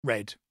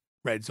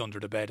Reds under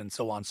the bed and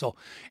so on. So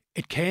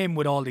it came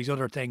with all these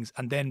other things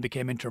and then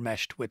became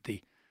intermeshed with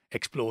the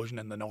explosion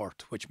in the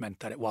north, which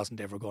meant that it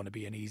wasn't ever going to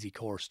be an easy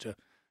course to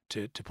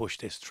push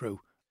this through.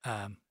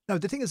 Now,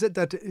 the thing is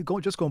that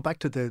just going back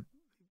to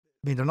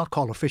they're not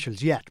called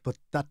officials yet, but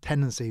that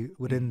tendency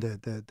within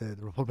the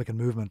Republican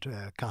movement,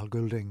 Cathal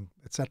Goulding,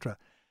 etc.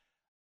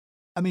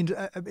 I mean,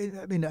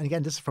 and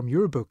again, this is from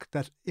your book,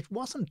 that there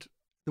wasn't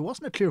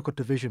a clear-cut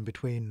division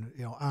between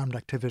armed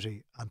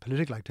activity and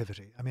political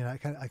activity. I mean, I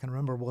can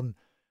remember one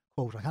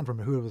quote. I can't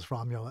remember who it was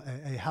from.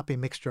 A happy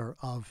mixture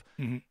of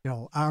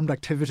armed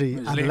activity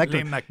and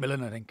electoral. Liam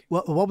Macmillan, I think.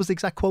 What was the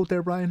exact quote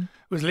there, Brian?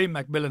 It was Liam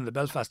Macmillan, the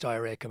Belfast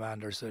IRA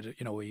commander, said,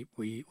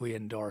 we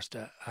endorsed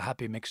a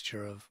happy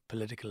mixture of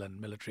political and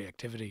military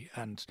activity.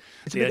 And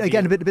it's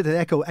a bit of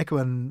echo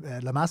and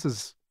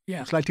Lamasse's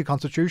slightly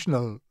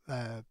constitutional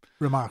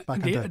remark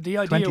back in the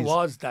idea 20s.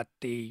 was that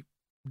the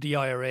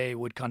IRA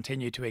would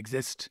continue to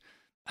exist,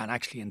 and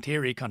actually in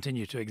theory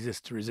continue to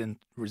exist to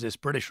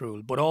resist British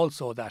rule, but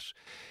also that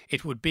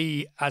it would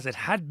be, as it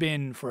had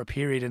been for a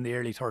period in the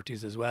early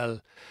 30s as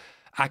well,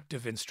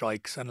 active in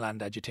strikes and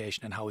land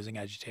agitation and housing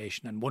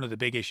agitation. And one of the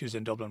big issues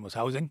in Dublin was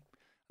housing.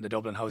 The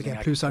Dublin Housing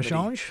Action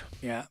Committee.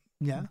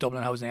 Yeah.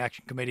 Dublin Housing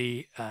Action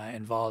Committee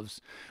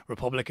involves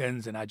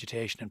Republicans in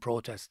agitation and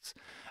protests.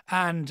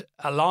 And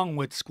along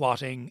with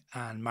squatting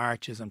and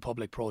marches and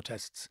public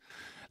protests,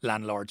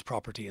 landlords'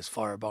 property is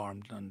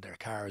firebombed and their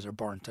cars are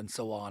burnt and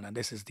so on. And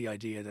this is the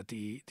idea that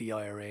the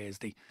IRA is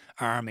the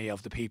army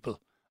of the people,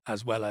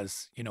 as well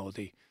as,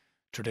 the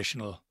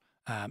traditional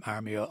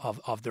army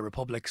of the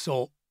Republic.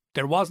 So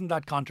there wasn't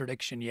that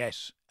contradiction yet,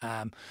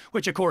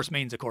 which of course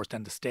means,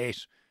 then the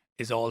state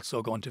is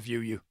also going to view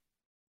you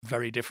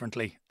very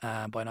differently.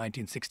 By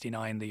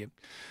 1969,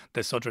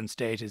 the southern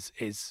state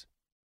is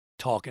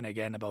talking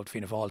again about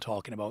Fianna Fáil,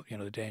 talking about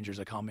the dangers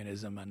of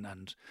communism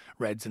and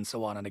Reds and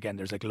so on. And again,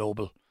 there's a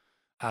global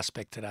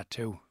aspect to that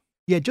too.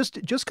 Yeah,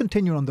 just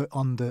continue on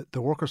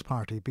the Workers'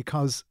 Party,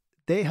 because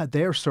they had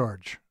their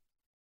surge,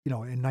 in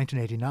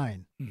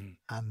 1989,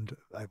 and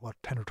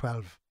 10 or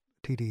 12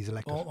 TDs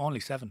elected. Only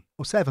 7.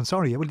 Oh, 7.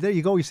 Sorry. Well, there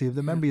you go. You see,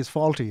 the memory is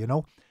faulty.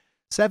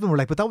 7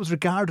 were but that was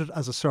regarded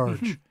as a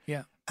surge.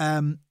 Yeah.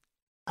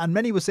 And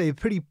many would say a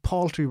pretty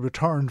paltry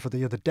return for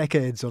the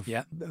decades of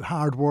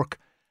hard work.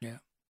 Yeah.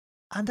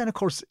 And then, of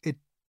course, it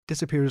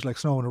disappears like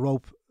snow on a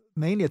rope,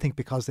 mainly, I think,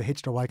 because they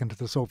hitched their wagon to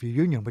the Soviet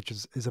Union, which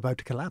is about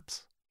to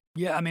collapse.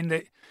 Yeah, I mean,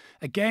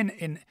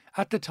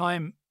 at the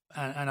time,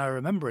 and I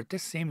remember it,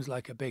 this seems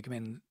like a big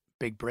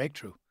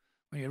breakthrough.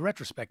 When you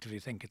retrospectively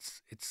think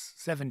it's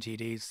 7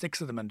 TDs,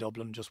 6 of them in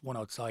Dublin, just 1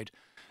 outside.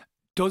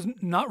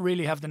 Doesn't not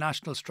really have the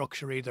national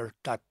structure either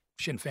that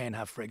Sinn Féin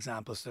have, for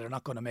example, so they're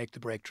not going to make the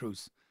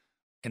breakthroughs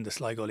in the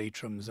Sligo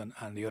Leitrim's and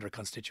the other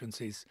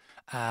constituencies.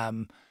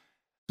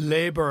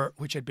 Labour,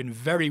 which had been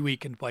very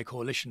weakened by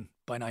coalition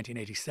by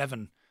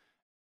 1987,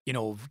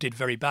 did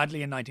very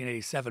badly in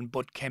 1987,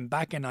 but came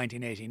back in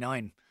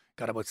 1989,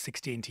 got about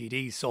 16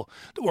 TDs. So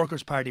the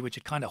Workers' Party, which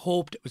had kind of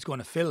hoped it was going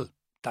to fill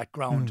that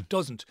ground,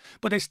 doesn't.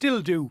 But they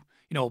still do.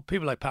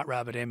 People like Pat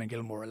Rabbitte, Eamon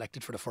Gilmore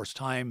elected for the first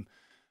time,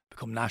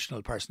 become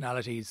national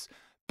personalities.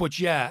 But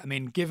yeah, I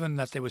mean, given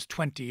that there was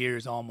 20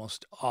 years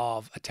almost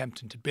of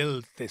attempting to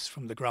build this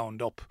from the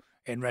ground up,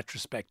 in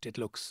retrospect, it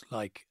looks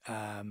like,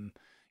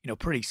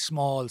 pretty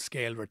small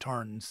scale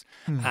returns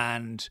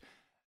and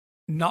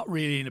not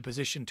really in a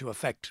position to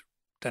affect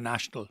the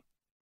national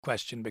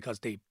question, because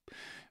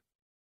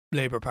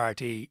Labour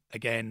Party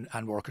again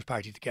and Workers'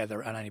 Party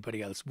together and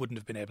anybody else wouldn't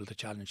have been able to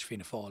challenge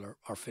Fianna Fáil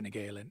or Fine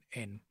Gael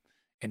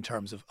in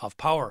terms of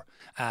power.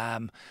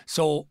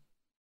 So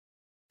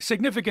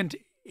significant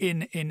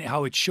in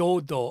how it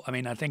showed, though. I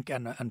mean, I think,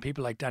 and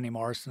people like Danny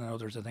Morrison and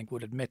others, I think,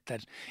 would admit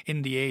that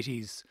in the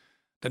 80s,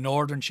 the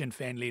Northern Sinn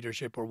Féin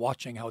leadership were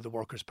watching how the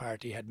Workers'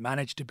 Party had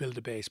managed to build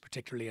a base,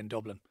 particularly in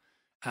Dublin.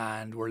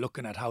 And we're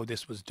looking at how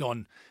this was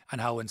done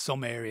and how in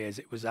some areas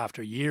it was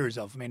after years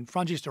of, I mean,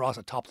 Francis de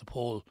Rossa topped the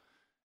poll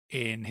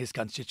in his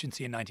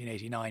constituency in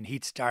 1989.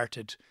 He'd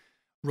started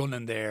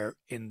running there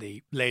in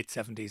the late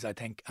 70s, I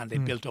think, and they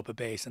built up a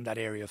base in that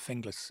area of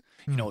Finglas,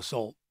 you know,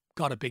 so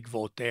got a big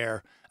vote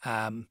there.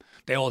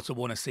 They also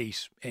won a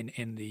seat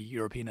in the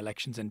European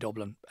elections in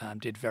Dublin,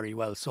 did very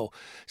well. So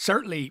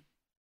certainly,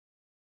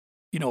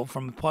 you know,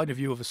 from the point of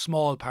view of a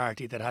small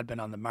party that had been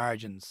on the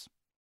margins,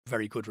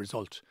 very good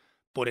result.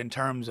 But in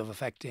terms of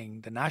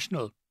affecting the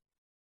national,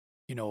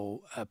 you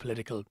know,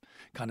 political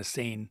kind of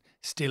scene,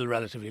 still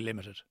relatively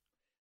limited.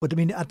 But I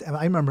mean,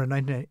 I remember in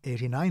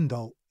 1989,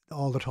 though,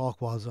 all the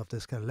talk was of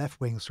this kind of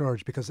left-wing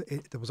surge, because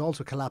there was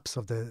also collapse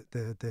of the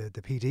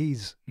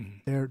PDs.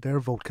 Their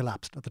vote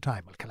collapsed at the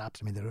time. Well,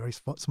 collapsed, I mean, there were a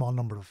very small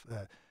number of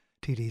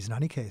TDs in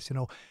any case, you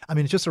know. I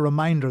mean, it's just a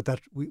reminder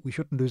that we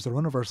shouldn't lose the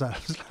run of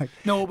ourselves. Like,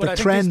 no, but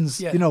the trends,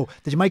 you know,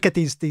 that you might get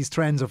these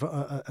trends of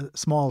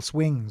small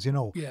swings, you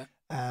know. Yeah.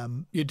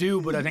 You do,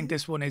 but I think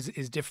this one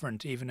is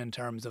different, even in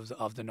terms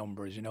of the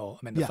numbers. You know,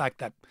 I mean, the fact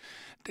that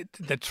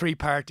the three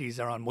parties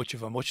are on much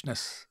of a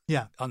muchness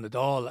on the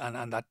Dáil,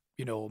 and that,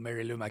 you know,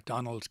 Mary Lou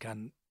MacDonald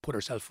can put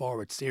herself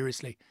forward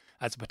seriously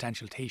as a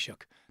potential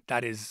Taoiseach.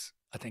 That is,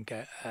 I think,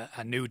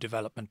 a new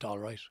development. All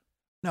right.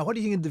 Now, what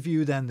do you think of the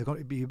view then?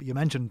 You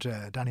mentioned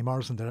Danny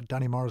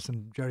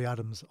Morrison, Gerry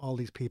Adams, all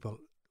these people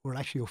were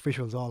actually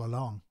officials all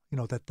along. You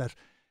know, that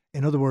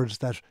in other words,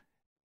 that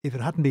if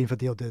it hadn't been for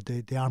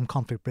the armed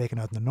conflict breaking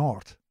out in the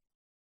north,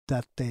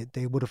 that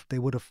they would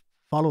have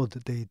followed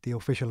the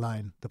official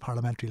line, the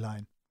parliamentary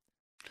line.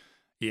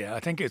 Yeah, I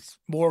think it's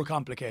more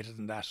complicated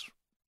than that,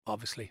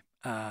 obviously,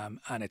 and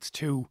it's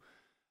too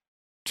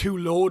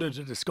loaded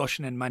a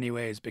discussion in many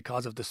ways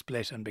because of the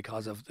split and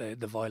because of the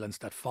violence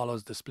that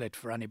follows the split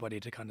for anybody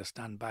to kind of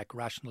stand back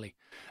rationally.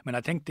 I mean,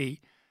 I think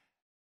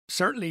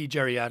certainly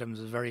Gerry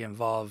Adams was very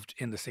involved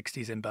in the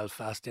 60s in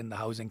Belfast in the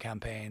housing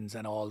campaigns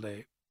and all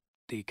the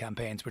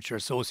campaigns which are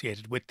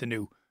associated with the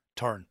new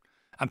turn.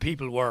 And I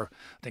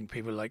think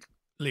people like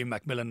Liam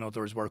Macmillan and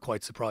others were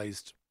quite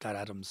surprised that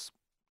Adams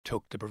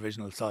took the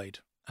provisional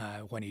side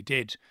when he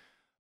did.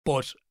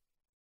 But,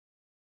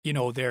 you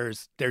know,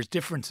 there's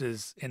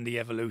differences in the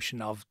evolution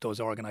of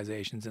those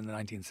organisations in the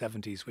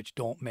 1970s which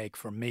don't make,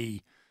 for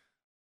me,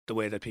 the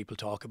way that people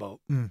talk about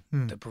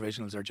the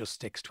provisionals are just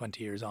sticks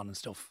 20 years on and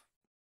stuff,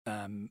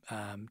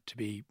 to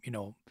be, you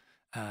know,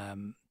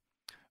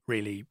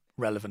 really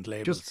relevant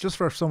labels. Just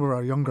for some of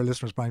our younger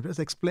listeners, Brian, just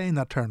explain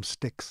that term,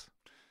 sticks.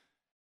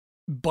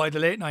 By the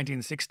late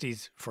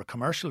 1960s, for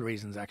commercial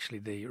reasons, actually,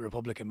 the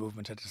Republican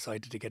movement had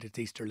decided to get its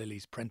Easter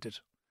lilies printed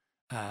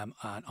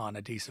on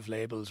adhesive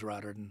labels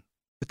rather than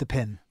with the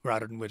pin,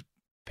 rather than with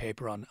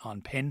paper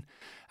on pin.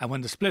 And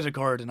when the split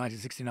occurred in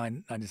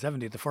 1969,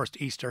 1970, the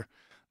first Easter,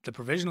 the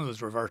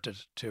provisionals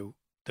reverted to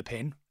the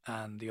pin,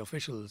 and the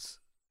officials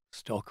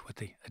stuck with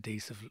the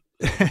adhesive.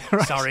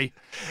 Right. Sorry,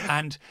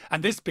 and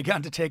this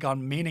began to take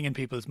on meaning in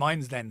people's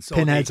minds then. So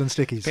pinheads and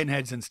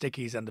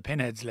stickies, and the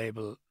pinheads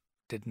label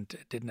didn't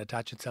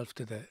attach itself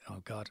to the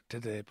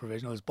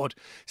provisionals, but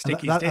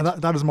stickies did.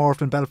 That has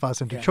morphed in Belfast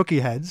into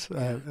Chucky heads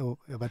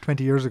about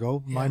 20 years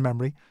ago, my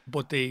memory.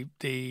 But the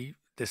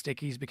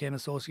stickies became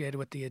associated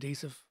with the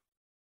adhesive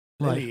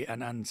lily,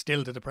 and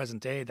still to the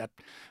present day, that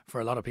for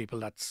a lot of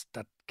people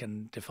that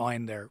can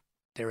define their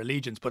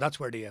allegiance. But that's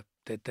where the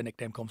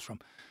nickname comes from,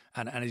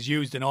 and is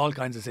used in all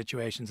kinds of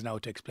situations now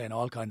to explain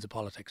all kinds of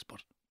politics. But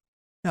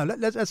now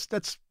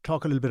let's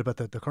talk a little bit about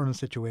the current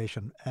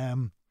situation.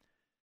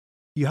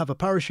 You have a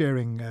power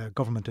sharing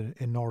government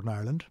in Northern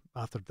Ireland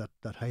after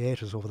that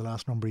hiatus over the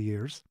last number of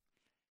years.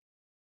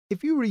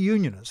 If you were a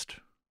unionist,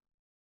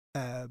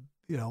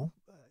 you know,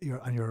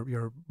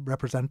 your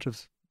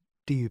representatives,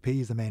 DUP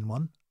is the main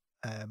one,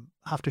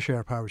 have to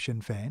share power with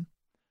Sinn Féin.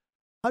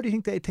 How do you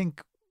think they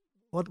think?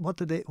 What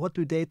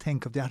do they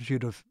think of the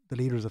attitude of the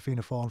leaders of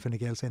Fianna Fáil and Fine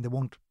Gael saying they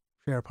won't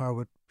share power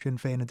with Sinn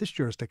Féin in this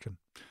jurisdiction?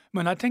 I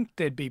mean, I think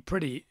they'd be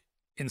pretty,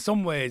 in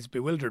some ways,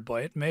 bewildered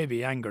by it,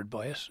 maybe angered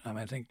by it. I mean,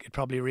 I think it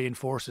probably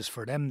reinforces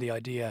for them the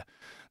idea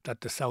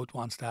that the South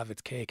wants to have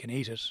its cake and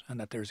eat it, and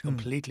that there's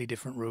completely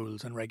different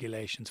rules and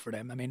regulations for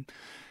them. I mean,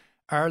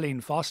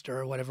 Arlene Foster,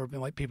 or whatever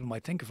people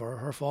might think of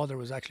her father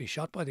was actually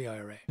shot by the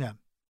IRA. Yeah.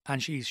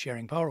 And she's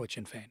sharing power with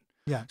Sinn Féin.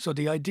 Yeah. So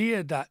the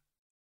idea that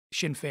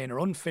Sinn Féin are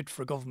unfit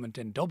for government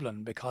in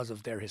Dublin because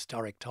of their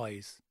historic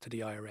ties to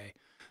the IRA,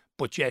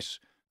 but yet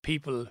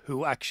people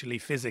who actually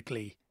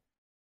physically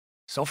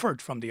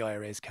suffered from the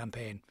IRA's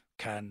campaign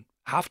can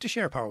have to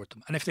share power with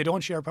them, and if they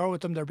don't share power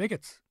with them, they're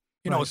bigots.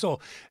 You know, so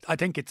I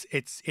think it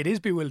is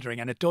bewildering,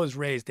 and it does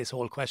raise this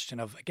whole question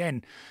of,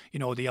 again, you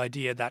know, the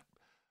idea that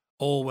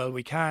oh, well,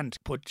 we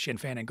can't put Sinn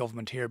Féin in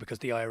government here because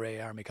the IRA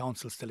Army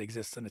Council still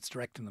exists and it's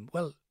directing them.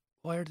 Well,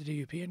 why are the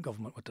DUP in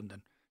government with them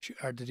then?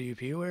 Are the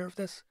DUP aware of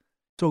this?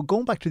 So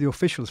going back to the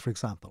officials, for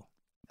example,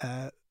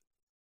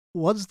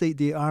 was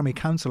the Army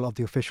Council of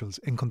the officials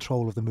in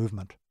control of the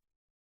movement?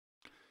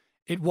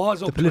 It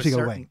was up the political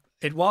to a certain, wing.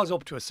 It was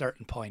up to a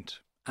certain point.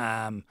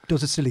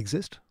 Does it still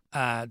exist?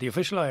 The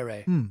official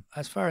IRA,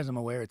 as far as I'm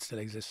aware, it still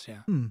exists,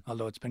 yeah.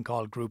 Although it's been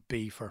called Group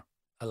B for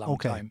a long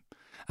time.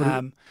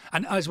 And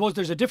I suppose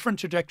there's a different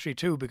trajectory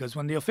too, because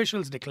when the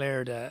officials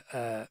declared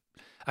a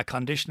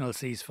conditional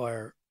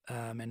ceasefire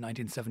in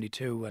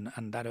 1972,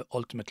 and that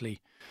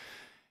ultimately,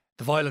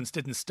 the violence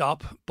didn't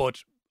stop,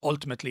 but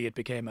ultimately it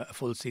became a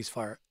full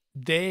ceasefire.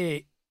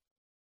 They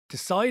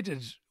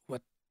decided,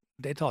 what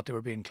they thought they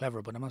were being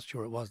clever, but I'm not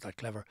sure it was that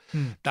clever,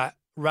 that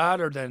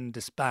rather than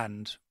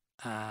disband,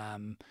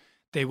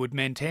 they would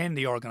maintain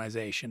the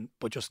organisation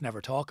but just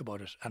never talk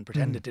about it and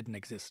pretend it didn't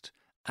exist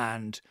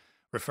and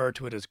refer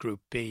to it as Group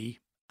B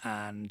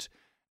and,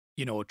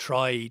 you know,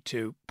 try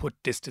to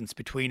put distance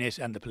between it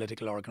and the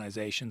political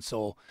organisation.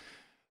 So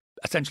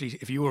essentially,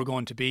 if you were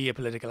going to be a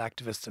political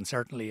activist, and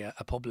certainly a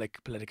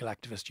public political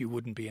activist, you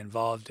wouldn't be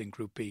involved in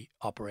Group B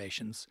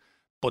operations.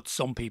 But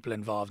some people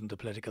involved in the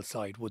political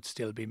side would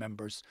still be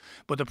members.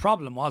 But the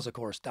problem was, of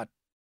course, that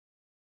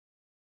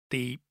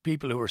the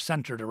people who were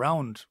centred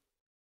around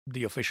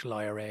the official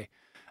IRA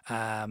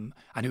and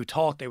who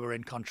thought they were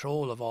in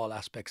control of all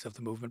aspects of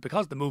the movement,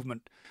 because the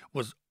movement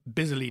was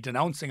busily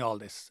denouncing all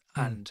this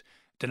and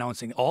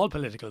denouncing all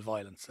political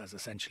violence as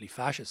essentially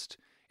fascist.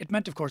 It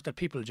meant, of course, that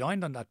people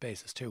joined on that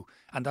basis too,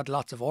 and that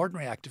lots of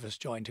ordinary activists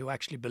joined who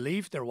actually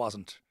believed there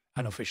wasn't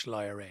an official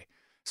IRA.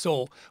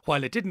 So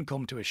while it didn't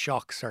come to a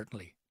shock,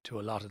 certainly, to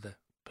a lot of the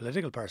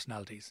political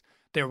personalities,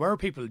 there were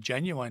people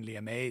genuinely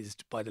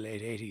amazed by the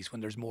late 80s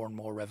when there's more and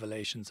more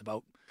revelations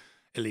about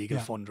illegal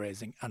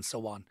fundraising and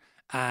so on.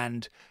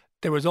 And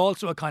there was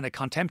also a kind of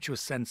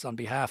contemptuous sense on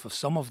behalf of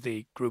some of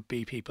the Group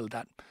B people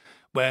that,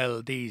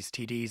 well, these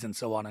TDs and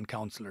so on and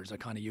councillors are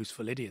kind of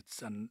useful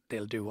idiots and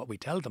they'll do what we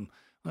tell them.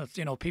 Well,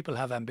 you know, people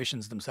have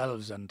ambitions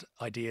themselves and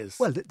ideas.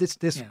 Well,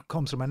 this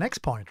comes to my next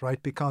point,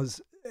 right?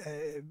 Because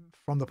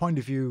from the point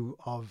of view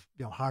of,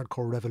 you know,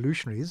 hardcore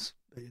revolutionaries,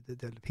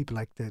 the people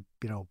like the,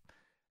 you know,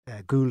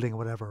 Goulding or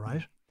whatever,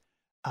 right?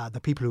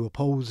 The people who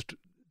opposed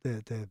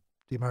the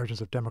emergence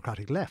of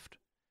democratic left.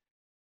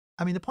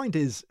 I mean, the point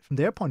is, from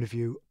their point of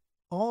view,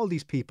 all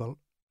these people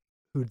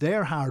who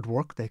their hard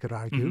work, they could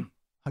argue,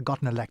 had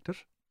gotten elected,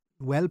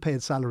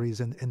 well-paid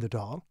salaries in the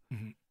Dáil,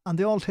 and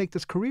they all take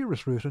this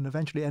careerist route and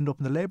eventually end up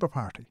in the Labour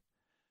Party.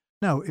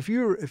 Now, if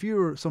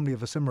you're somebody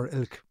of a similar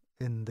ilk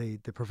in the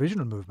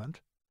provisional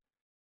movement,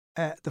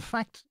 the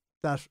fact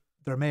that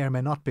there may or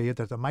may not be,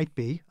 that there might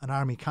be an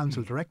Army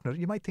Council director,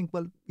 you might think,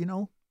 well, you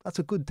know, that's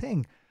a good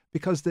thing,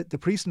 because the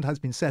precedent has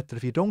been set that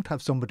if you don't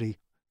have somebody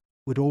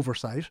with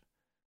oversight,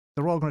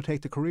 they're all going to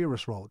take the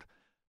careerist road.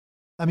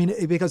 I mean,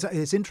 because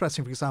it's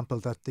interesting, for example,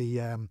 that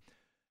the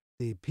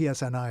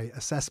PSNI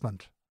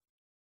assessment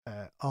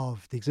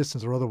of the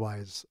existence or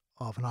otherwise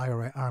of an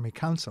IRA Army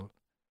Council,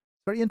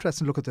 it's very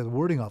interesting to look at the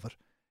wording of it.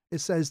 It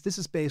says this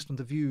is based on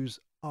the views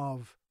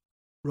of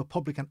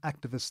Republican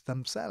activists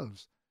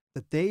themselves,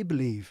 that they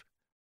believe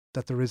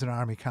that there is an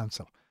Army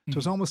Council. So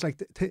it's almost like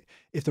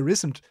if there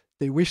isn't,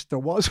 they wish there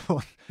was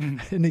one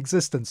in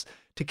existence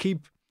to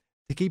keep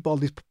all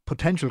these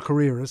potential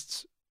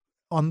careerists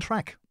on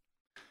track.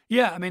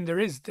 Yeah, I mean,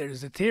 there's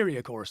a theory,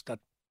 of course, that,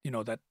 you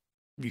know, that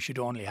you should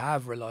only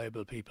have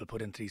reliable people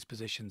put into these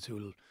positions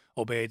who'll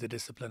obey the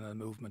discipline of the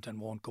movement and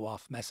won't go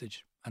off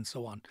message and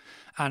so on.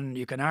 And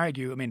you can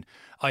argue, I mean,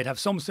 I'd have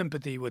some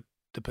sympathy with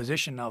the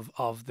position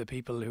of the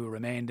people who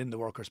remained in the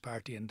Workers'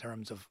 Party in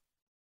terms of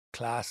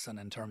class and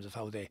in terms of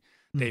how they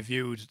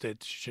viewed the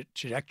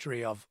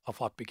trajectory of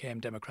what became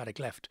democratic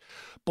left.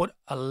 But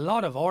a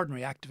lot of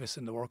ordinary activists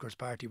in the Workers'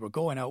 Party were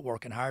going out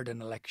working hard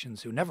in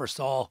elections who never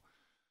saw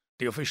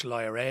the official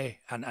IRA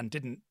and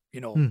didn't,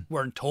 you know,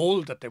 weren't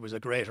told that there was a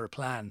greater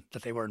plan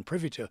that they weren't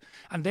privy to.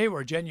 And they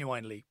were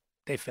genuinely,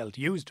 they felt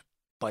used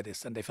by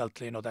this, and they felt,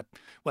 you know, that,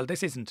 well,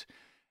 this isn't,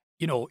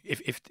 you know,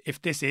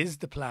 if this is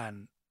the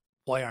plan,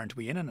 why aren't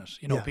we in it?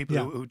 You know, people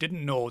who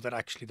didn't know that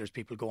actually there's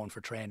people going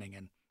for training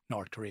in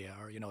North Korea,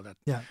 or, you know, that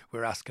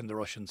we're asking the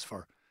Russians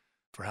for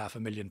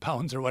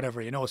 £500,000 or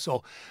whatever, you know.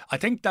 So I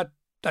think that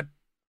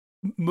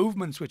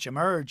movements which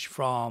emerge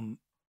from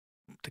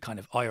the kind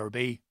of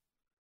IRB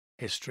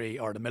history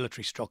or the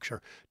military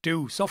structure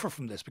do suffer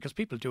from this, because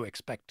people do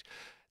expect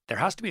there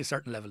has to be a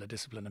certain level of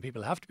discipline and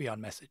people have to be on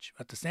message.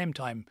 At the same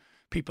time,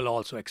 people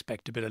also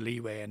expect a bit of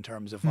leeway in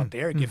terms of what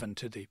they're given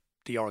to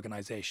the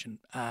organisation.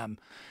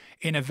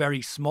 In a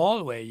very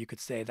small way, you could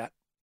say that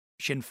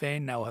Sinn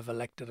Féin now have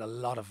elected a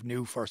lot of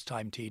new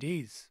first-time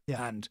TDs,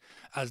 and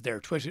as their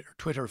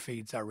Twitter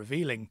feeds are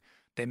revealing,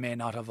 they may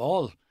not have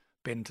all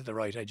been to the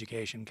right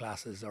education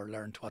classes or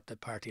learned what the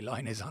party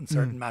line is on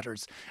certain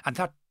matters, and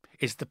that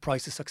is the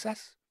price of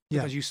success,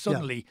 because you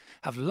suddenly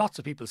have lots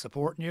of people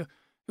supporting you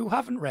who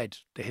haven't read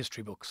the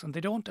history books, and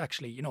they don't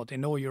actually, you know, they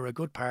know you're a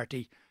good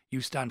party, you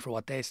stand for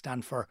what they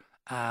stand for,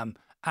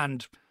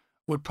 and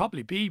would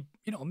probably be,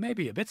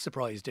 maybe a bit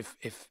surprised if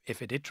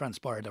it did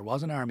transpire there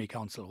was an army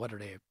council, whether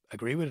they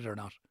agree with it or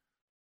not.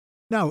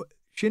 Now,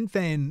 Sinn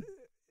Féin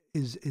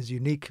is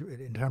unique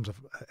in terms of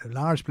a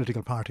large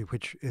political party,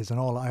 which is an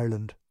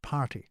all-Ireland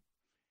party.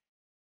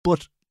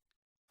 But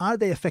are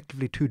they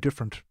effectively two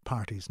different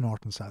parties,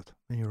 North and South,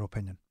 in your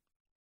opinion,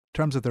 in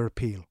terms of their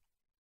appeal?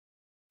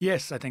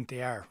 Yes, I think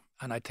they are.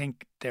 And I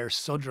think their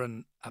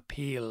Southern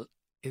appeal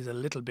is a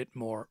little bit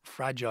more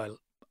fragile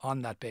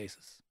on that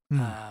basis.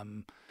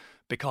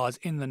 Because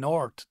in the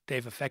North,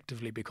 they've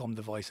effectively become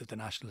the voice of the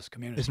nationalist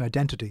community. It's an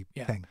identity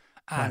thing.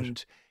 And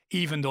right.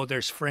 Even though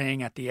there's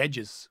fraying at the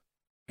edges,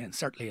 and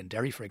certainly in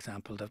Derry, for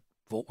example, the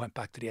vote went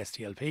back to the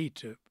SDLP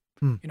to,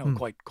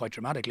 quite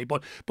dramatically.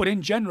 But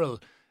in general,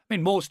 I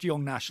mean, most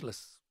young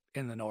nationalists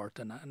in the North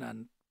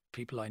and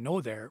people I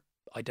know there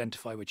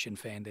identify with Sinn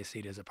Féin. They see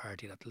it as a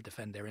party that will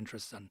defend their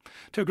interests, and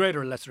to a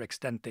greater or lesser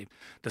extent,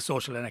 the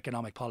social and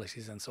economic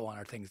policies and so on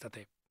are things that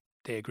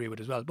they agree with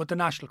as well. But the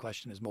national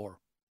question is more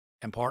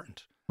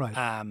important.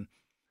 Right.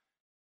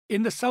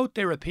 In the South,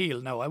 their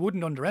appeal, now I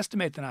wouldn't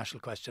underestimate the national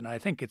question. I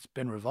think it's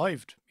been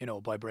revived,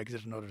 by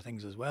Brexit and other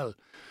things as well.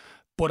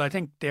 But I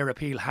think their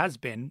appeal has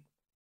been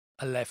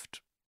a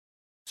left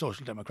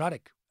social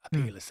democratic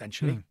appeal,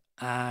 essentially.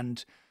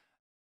 And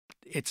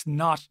it's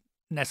not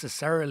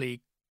necessarily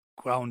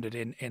grounded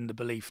in the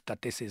belief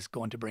that this is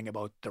going to bring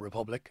about the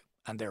Republic,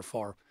 and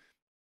therefore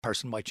a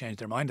person might change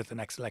their mind at the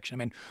next election. I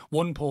mean,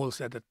 one poll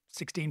said that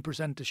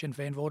 16% of Sinn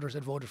Féin voters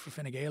had voted for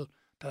Fine Gael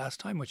the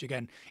last time, which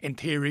again, in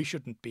theory,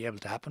 shouldn't be able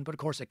to happen, but of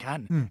course it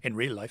can in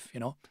real life.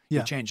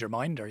 You change your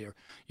mind, or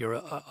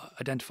you're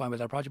identifying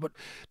with our project. But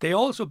they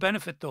also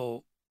benefit,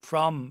 though,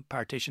 from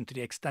partition to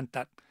the extent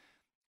that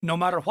no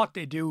matter what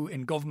they do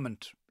in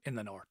government in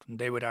the North, and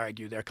they would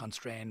argue they're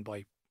constrained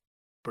by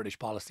British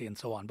policy and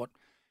so on, but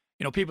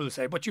people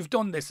say, but you've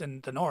done this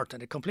in the North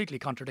and it completely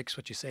contradicts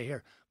what you say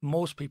here.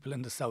 Most people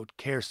in the South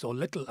care so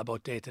little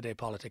about day-to-day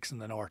politics in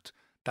the North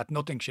that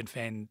nothing Sinn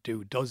Féin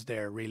does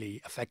there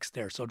really affects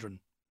their Southern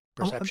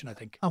perception, I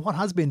think. And what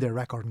has been their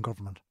record in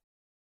government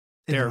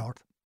in the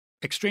North?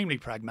 Extremely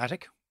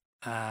pragmatic.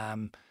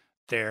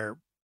 They're,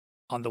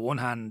 on the one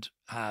hand,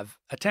 have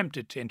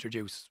attempted to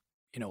introduce,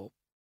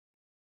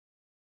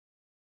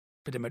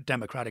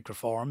 democratic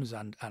reforms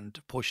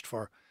and pushed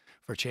for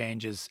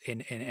changes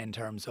in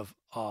terms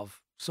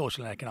of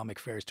social and economic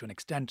affairs to an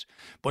extent,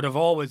 but have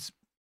always,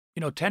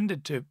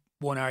 tended to,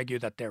 one, argue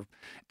that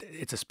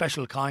it's a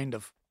special kind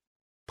of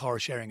power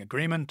sharing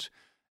agreement.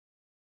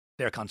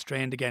 They're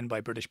constrained again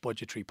by British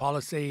budgetary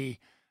policy,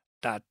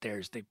 that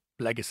there's the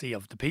legacy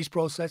of the peace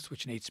process,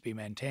 which needs to be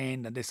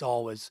maintained, and this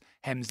always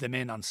hems them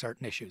in on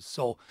certain issues.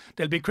 So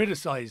they'll be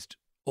criticised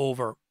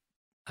over,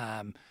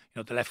 the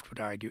left would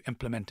argue,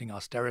 implementing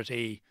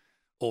austerity,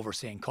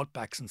 overseeing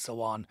cutbacks and so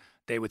on.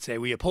 They would say,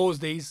 we oppose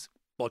these,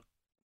 but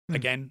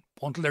again,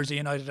 until there's a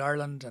united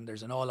Ireland and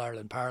there's an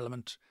all-Ireland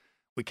Parliament,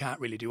 we can't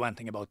really do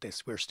anything about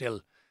this. We're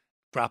still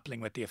grappling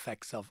with the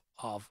effects of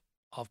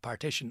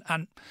partition.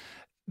 And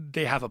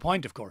they have a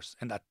point, of course,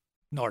 in that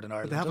Northern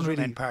Ireland doesn't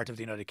remain part of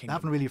the United Kingdom. They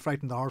haven't really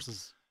frightened the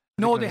horses.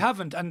 No, they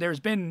haven't. And there's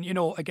been,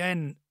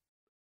 again,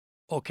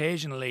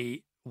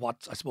 occasionally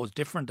what's, I suppose,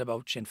 different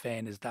about Sinn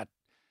Féin is that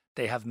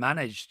they have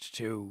managed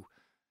to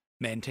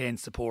maintain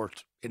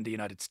support in the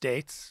United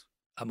States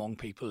among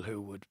people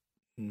who would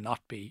not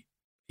be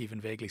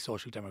even vaguely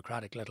social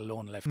democratic, let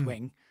alone left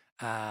wing.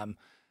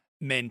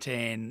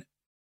 Maintain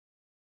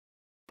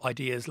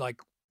ideas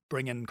like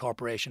bringing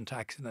corporation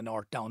tax in the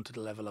North down to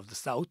the level of the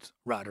South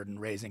rather than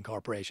raising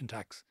corporation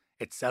tax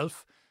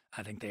itself.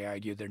 I think they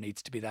argue there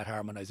needs to be that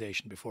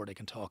harmonisation before they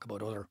can talk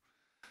about other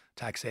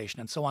taxation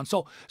and so on.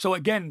 So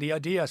again, the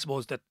idea, I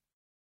suppose, that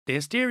the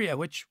hysteria,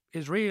 which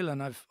is real,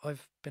 and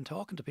I've been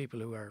talking to people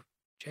who are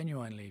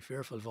genuinely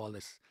fearful of all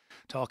this,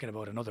 talking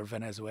about another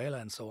Venezuela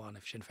and so on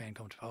if Sinn Féin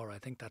come to power. I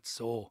think that's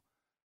so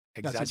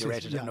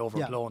exaggerated and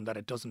overblown that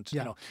it doesn't,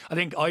 I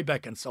think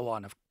IBEC and so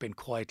on have been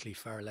quietly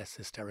far less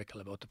hysterical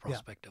about the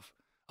prospect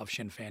of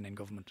Sinn Féin in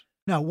government.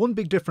 Now, one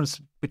big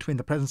difference between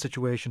the present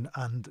situation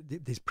and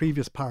these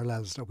previous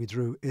parallels that we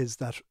drew is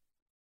that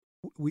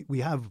we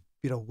have,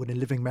 within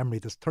living memory,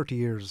 there's 30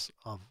 years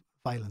of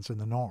violence in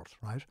the North,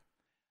 right?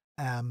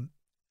 In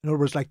other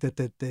words, like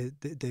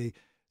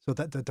the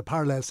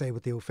parallel, say,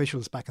 with the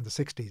officials back in the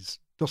 60s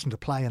doesn't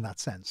apply in that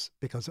sense,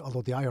 because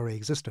although the IRA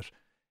existed,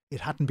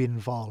 it hadn't been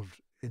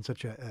involved in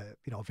such a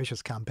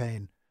vicious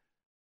campaign,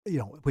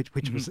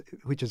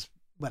 which is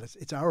well,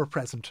 it's our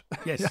present.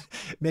 Yes,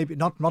 maybe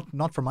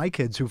not for my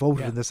kids who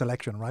voted in this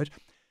election, right?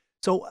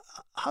 So,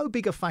 how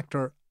big a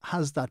factor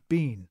has that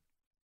been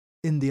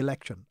in the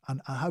election,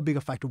 and how big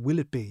a factor will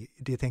it be,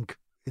 do you think,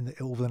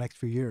 over the next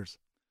few years?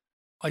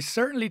 I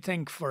certainly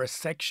think for a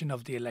section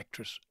of the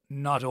electorate,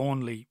 not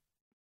only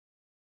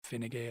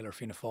Fine Gael or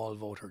Fianna Fáil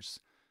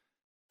voters,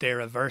 their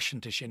aversion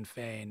to Sinn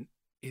Féin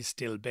is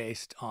still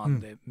based on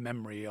the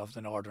memory of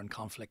the Northern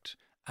conflict.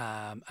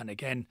 And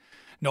again,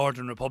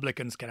 Northern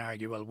Republicans can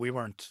argue, well, we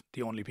weren't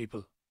the only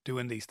people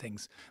doing these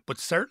things. But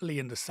certainly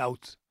in the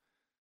South,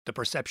 the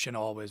perception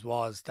always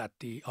was that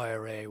the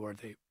IRA were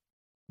the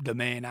the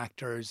main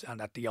actors, and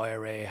that the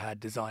IRA had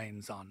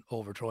designs on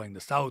overthrowing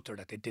the South, or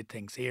that they did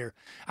things here.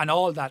 And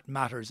all that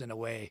matters in a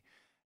way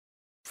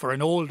for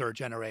an older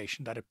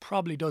generation that it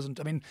probably doesn't.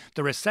 I mean,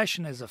 the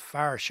recession is a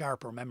far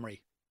sharper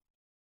memory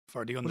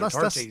for the under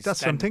 30s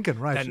that's what I'm thinking,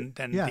 right?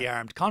 than the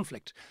armed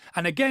conflict.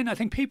 And again, I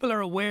think people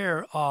are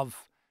aware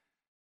of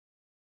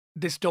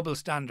this double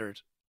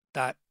standard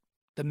that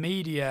the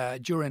media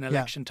during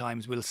election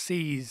times will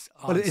seize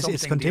on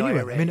it's continuing.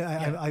 The IRA. I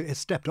mean, it's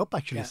stepped up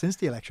actually since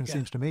the election,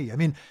 seems to me. I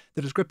mean,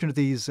 the description of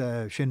these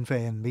Sinn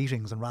Féin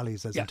meetings and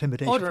rallies as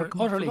intimidation.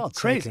 Utterly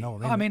crazy. Sake,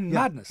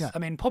 madness. Yeah. I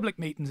mean, public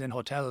meetings in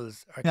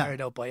hotels are carried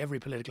out by every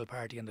political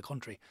party in the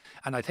country.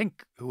 And I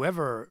think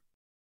whoever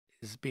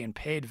is being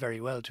paid very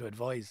well to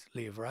advise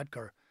Leo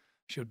Varadkar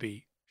should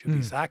be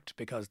sacked,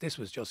 because this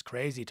was just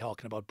crazy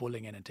talking about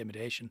bullying and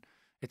intimidation.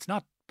 It's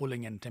not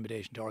bullying and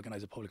intimidation to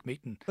organise a public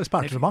meeting. It's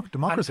part of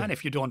democracy. And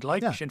if you don't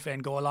like Sinn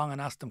Féin, go along and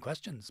ask them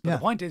questions. But the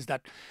point is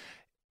that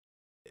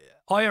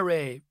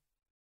IRA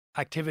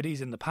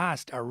activities in the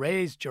past are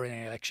raised during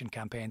election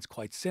campaigns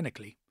quite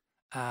cynically.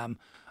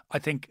 I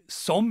think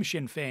some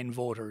Sinn Féin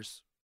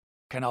voters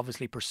can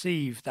obviously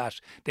perceive that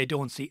they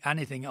don't see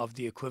anything of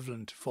the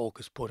equivalent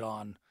focus put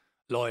on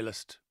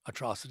loyalist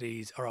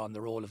atrocities or on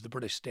the role of the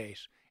British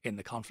state in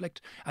the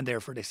conflict, and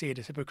therefore they see it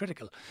as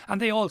hypocritical.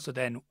 And they also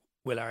then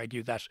will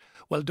argue that,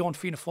 well, don't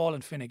Fianna Fáil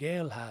and Fine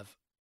Gael have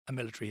a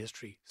military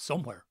history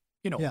somewhere?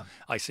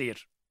 I see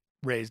it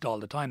raised all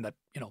the time that,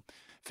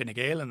 Fine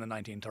Gael in the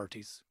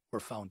 1930s were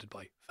founded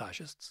by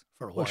fascists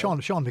for a while. Well,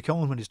 Sean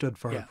McKeown, when he stood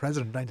for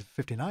president in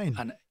 1959,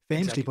 and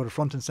famously put it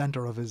front and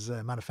centre of his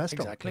manifesto.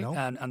 Exactly.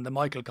 And the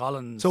Michael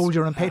Collins...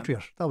 Soldier and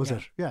patriot, that was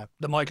it,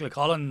 The Michael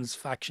Collins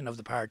faction of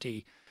the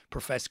party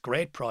professed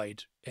great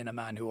pride in a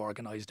man who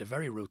organised a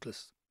very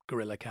ruthless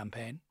guerrilla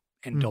campaign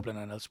in Dublin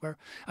and elsewhere.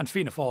 And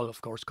Fianna Fáil,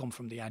 of course, come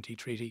from the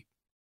anti-treaty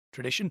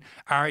tradition,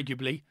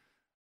 arguably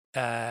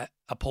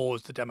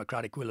opposed the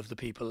democratic will of the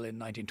people in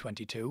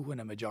 1922 when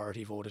a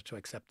majority voted to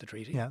accept the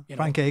treaty. Yeah,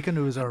 Frank Aiken,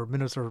 who was our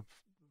Minister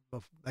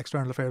of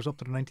External Affairs up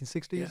to the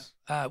 1960s.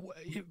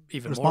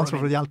 Even responsible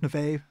more, for the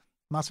Altnefay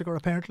massacre,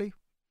 apparently.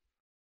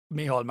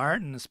 Micheál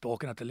Martin has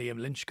spoken at the Liam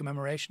Lynch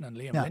commemoration, and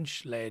Liam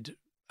Lynch led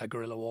a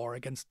guerrilla war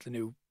against the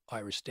new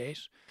Irish state.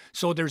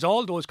 So there's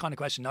all those kind of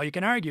questions. Now you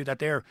can argue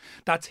that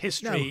that's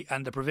history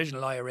and the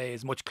provisional IRA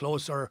is much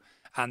closer,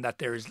 and that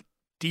there's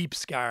deep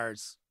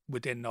scars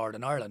within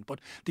Northern Ireland. But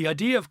the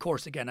idea, of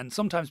course, again, and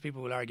sometimes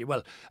people will argue,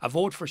 well, a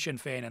vote for Sinn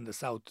Féin in the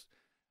South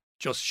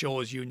just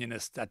shows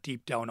unionists that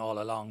deep down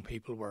all along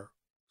people were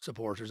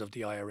supporters of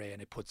the IRA,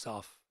 and it puts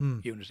off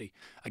unity.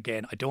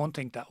 Again, I don't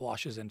think that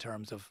washes in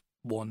terms of,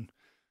 one,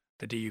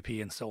 the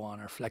DUP and so on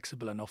are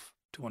flexible enough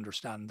to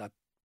understand that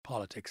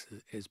politics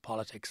is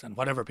politics, and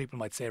whatever people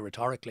might say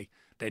rhetorically,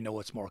 they know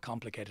it's more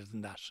complicated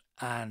than that.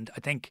 And I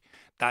think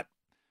that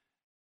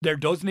there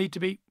does need to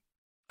be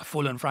a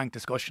full and frank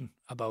discussion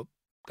about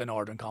the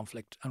Northern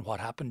conflict and what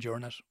happened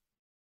during it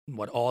and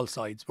what all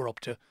sides were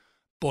up to.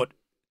 But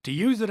to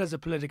use it as a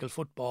political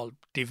football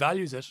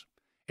devalues it.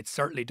 It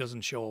certainly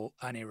doesn't show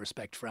any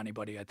respect for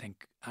anybody, I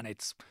think, and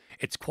it's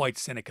quite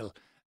cynical,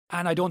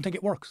 and I don't think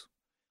it works.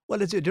 Well,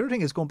 the other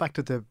thing is, going back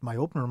to my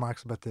opening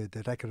remarks about the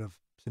decade of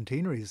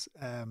centenaries,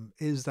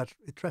 is that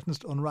it threatens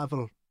to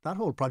unravel that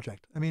whole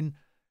project. I mean,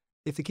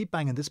 if they keep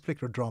banging this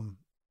particular drum,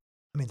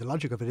 I mean, the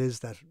logic of it is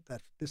that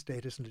this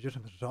state isn't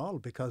legitimate at all,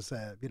 because,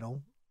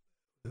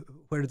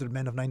 where did the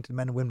men and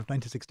women of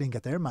 1916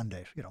 get their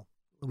mandate?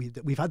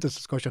 We've had this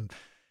discussion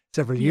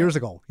several years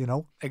ago,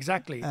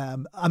 Exactly.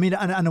 I mean,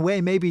 and in a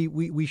way, maybe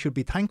we should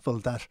be thankful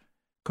that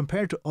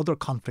compared to other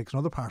conflicts in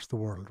other parts of the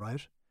world,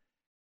 right,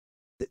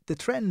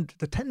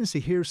 the tendency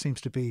here seems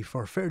to be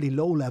for fairly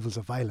low levels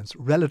of violence,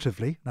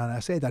 relatively, and I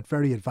say that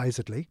very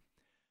advisedly,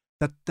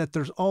 that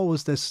there's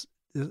always this,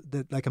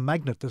 like a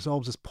magnet, there's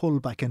always this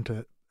pull back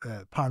into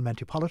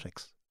parliamentary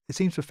politics. It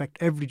seems to affect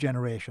every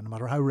generation, no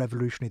matter how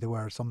revolutionary they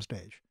were at some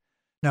stage.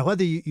 Now,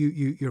 whether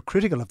you're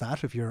critical of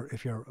that, if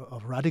you're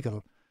of a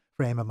radical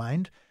frame of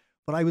mind,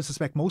 but I would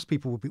suspect most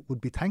people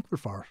would be thankful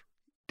for it.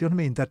 Do you know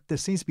what I mean? That there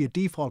seems to be a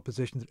default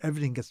position that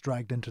everything gets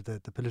dragged into the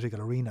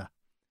political arena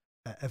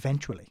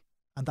eventually.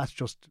 And that's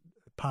just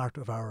part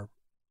of our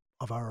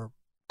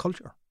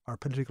culture, our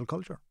political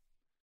culture.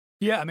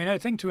 Yeah, I mean, I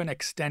think to an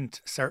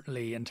extent,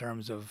 certainly in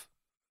terms of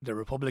the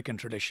Republican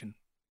tradition,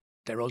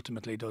 there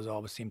ultimately does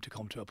always seem to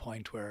come to a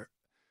point where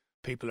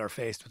people are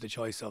faced with the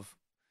choice of,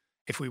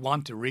 if we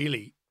want to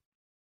really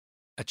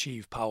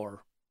achieve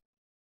power,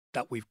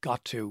 that we've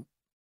got to,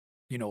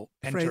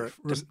 enter...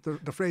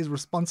 The phrase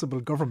responsible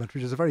government,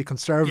 which is a very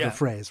conservative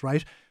phrase,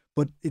 right?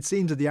 But it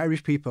seems that the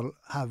Irish people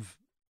have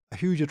a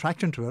huge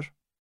attraction to it.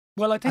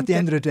 Well, I think at the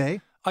end of the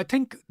day, I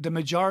think the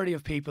majority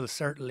of people,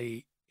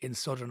 certainly in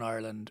Southern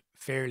Ireland,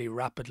 fairly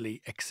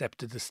rapidly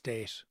accepted the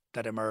state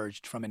that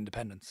emerged from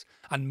independence,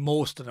 and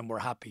most of them were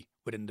happy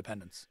with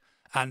independence.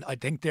 And I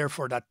think,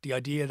 therefore, that the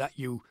idea that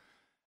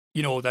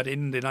that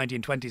in the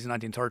 1920s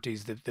and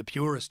 1930s, the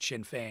purest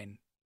Sinn Féin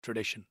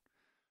tradition,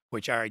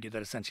 which argued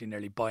that essentially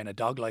nearly buying a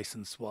dog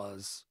licence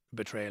was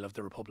betrayal of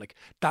the Republic.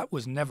 That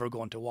was never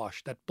going to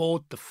wash. That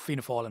both the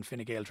Fianna Fáil and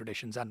Fine Gael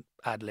traditions, and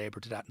add Labour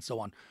to that and so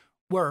on,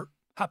 were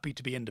happy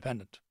to be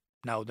independent.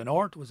 Now, the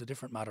North was a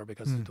different matter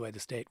because of the way the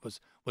state was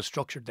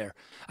structured there.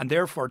 And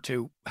therefore,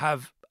 to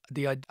have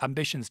the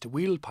ambitions to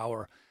wield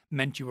power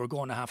meant you were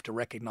going to have to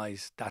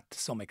recognise that to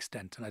some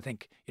extent. And I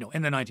think,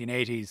 in the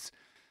 1980s,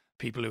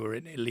 people who were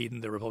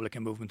leading the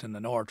Republican movement in the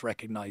North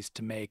recognised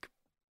to make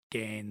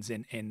gains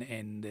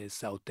in the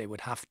South, they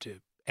would have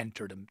to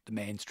enter the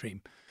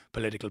mainstream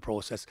political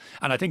process.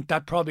 And I think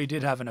that probably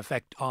did have an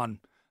effect on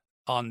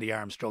the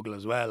armed struggle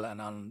as well,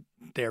 and on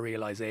their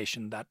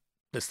realisation that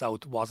the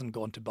South wasn't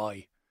going to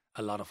buy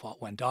a lot of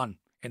what went on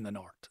in the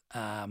North.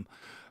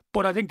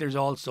 But I think there's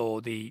also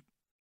the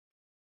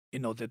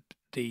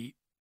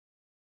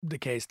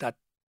case that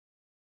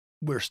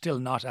we're still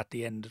not at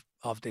the end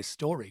of this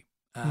story.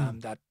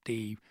 That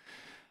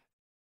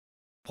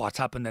what's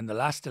happened in the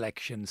last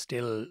election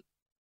still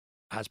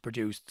has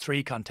produced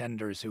 3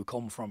 contenders who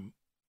come from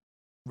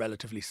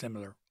relatively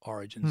similar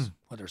origins,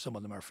 whether some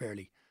of them are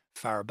fairly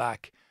far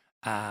back,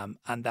 and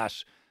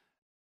that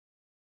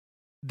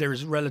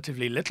there's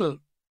relatively little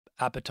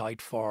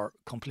appetite for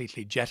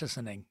completely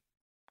jettisoning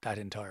that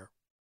entire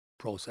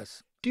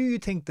process. Do you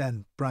think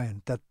then,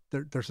 Brian, that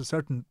there's a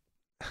certain,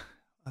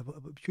 I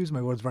choose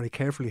my words very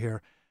carefully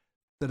here,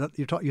 that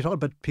you talk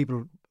about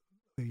people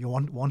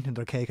wanting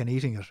their cake and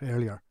eating it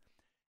earlier.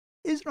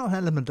 Is there an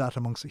element of that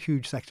amongst a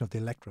huge section of the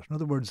electorate? In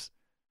other words,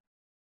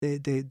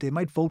 they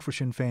might vote for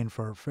Sinn Féin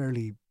for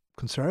fairly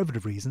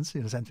conservative reasons,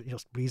 in a sense,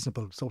 just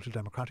reasonable social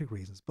democratic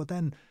reasons. But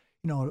then,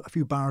 a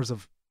few bars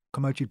of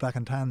come out you black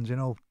and tans,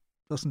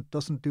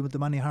 doesn't do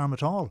them any harm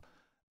at all,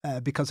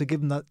 because it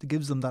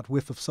gives them that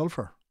whiff of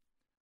sulphur,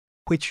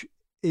 which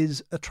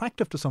is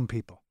attractive to some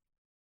people.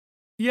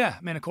 Yeah,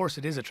 I mean, of course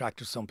it is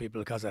attractive to some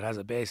people because it has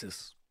a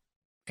basis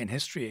in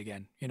history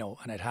again,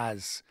 and it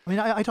has. I mean,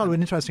 I thought it was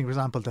an interesting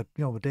example that,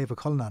 with David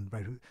Cullinan,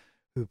 right,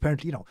 who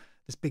apparently,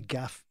 this big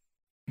gaffe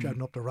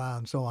shouting up the Ra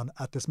and so on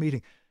at this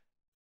meeting.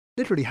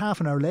 Literally half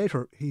an hour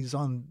later, he's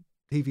on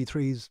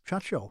TV3's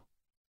chat show.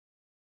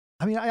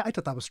 I mean, I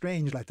thought that was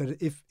strange, like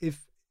that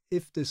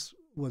if this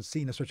was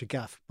seen as such a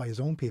gaffe by his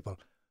own people,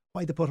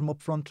 why'd they put him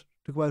up front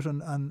to go out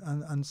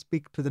and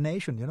speak to the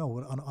nation,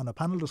 on a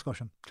panel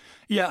discussion?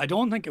 Yeah, I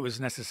don't think it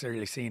was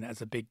necessarily seen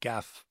as a big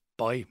gaffe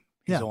by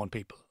his own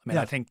people. I mean,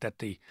 I think that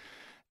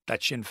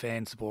that Sinn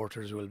Féin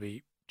supporters will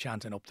be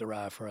chanting up the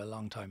Ra for a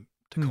long time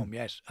to come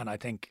yet. And I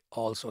think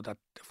also that,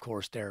 of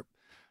course,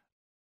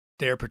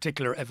 their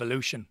particular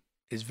evolution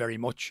is very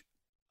much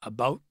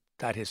about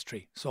that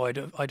history. So it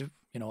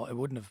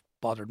wouldn't have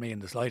bothered me in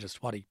the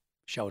slightest what he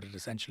shouted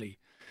essentially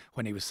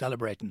when he was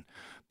celebrating.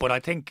 But I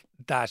think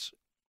that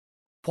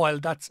while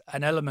that's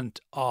an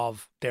element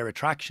of their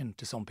attraction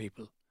to some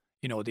people,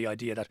 the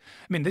idea that,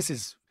 I mean,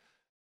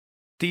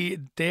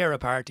 they're a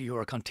party who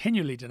are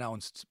continually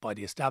denounced by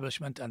the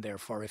establishment, and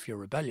therefore if you're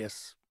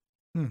rebellious,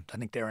 I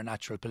think they're a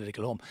natural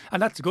political home.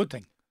 And that's a good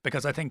thing,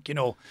 because I think,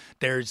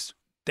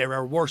 there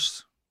are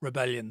worse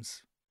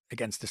rebellions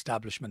against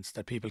establishments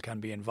that people can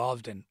be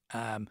involved in.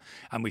 And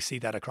we see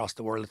that across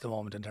the world at the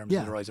moment in terms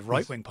of the rise of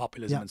right-wing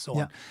populism and so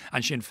on.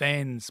 And Sinn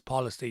Féin's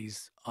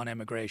policies on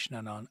immigration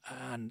and on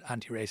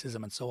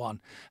anti-racism and so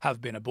on have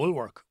been a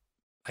bulwark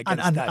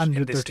against that. And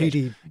their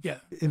TD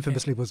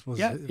infamously was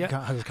had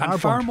his car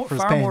and far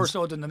more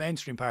so than the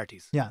mainstream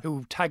parties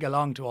who tag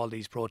along to all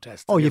these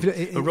protests.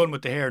 Who run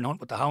with the hare and hunt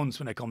with the hounds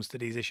when it comes to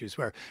these issues,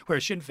 where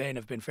Sinn Féin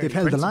have been fairly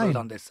principled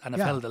on this and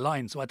have held the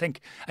line. So I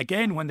think,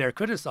 again, when they're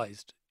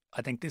criticised,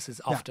 I think this is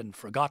often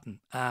forgotten.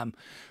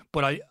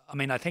 But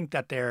I think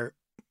that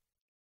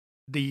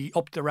the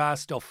up the Ra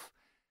stuff,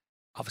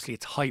 obviously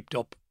it's hyped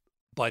up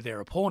by their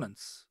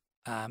opponents.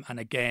 And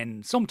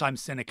again,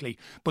 sometimes cynically,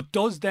 but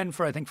does then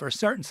for a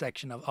certain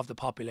section of the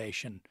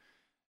population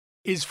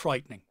is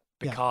frightening,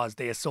 because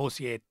they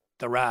associate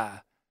the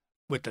Ra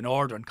with the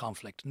Northern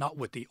conflict, not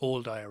with the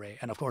old IRA.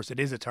 And of course, it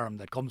is a term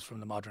that comes from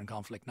the modern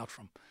conflict, not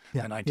from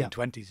the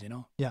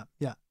 1920s,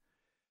 Yeah.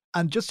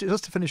 And just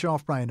to finish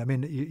off, Brian, I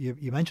mean,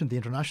 you mentioned the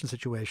international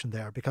situation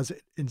there, because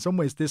in some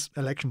ways this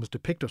election was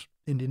depicted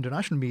in the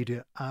international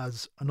media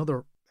as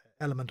another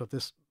element of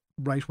this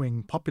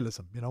right-wing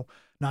populism,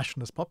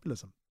 nationalist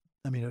populism.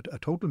 I mean, a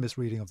total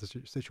misreading of the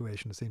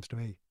situation, it seems to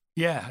me.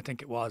 Yeah, I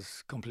think it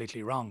was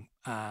completely wrong.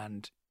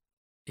 And,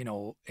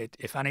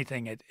 if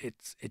anything,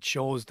 it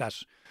shows that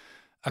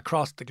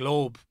across the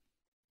globe,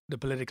 the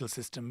political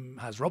system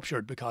has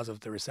ruptured because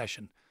of the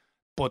recession.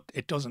 But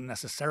it doesn't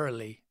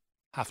necessarily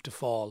have to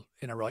fall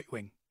in a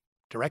right-wing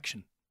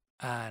direction.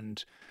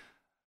 And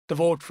the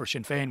vote for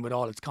Sinn Féin, with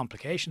all its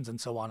complications and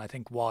so on, I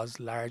think was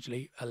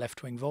largely a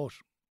left-wing vote.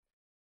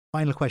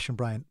 Final question,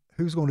 Brian.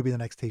 Who's going to be the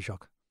next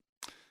Taoiseach?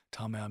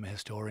 Tommy, I'm a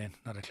historian,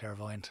 not a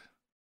clairvoyant.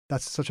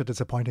 That's such a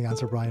disappointing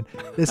answer, Brian.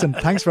 Listen,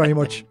 thanks very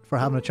much for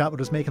having a chat with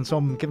us,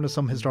 giving us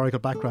some historical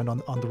background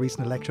on the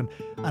recent election.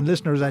 And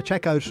listeners,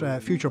 check out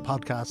future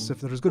podcasts.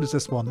 If they're as good as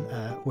this one,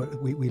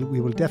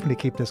 we will definitely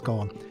keep this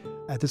going.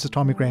 This is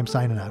Tommy Graham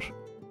signing out.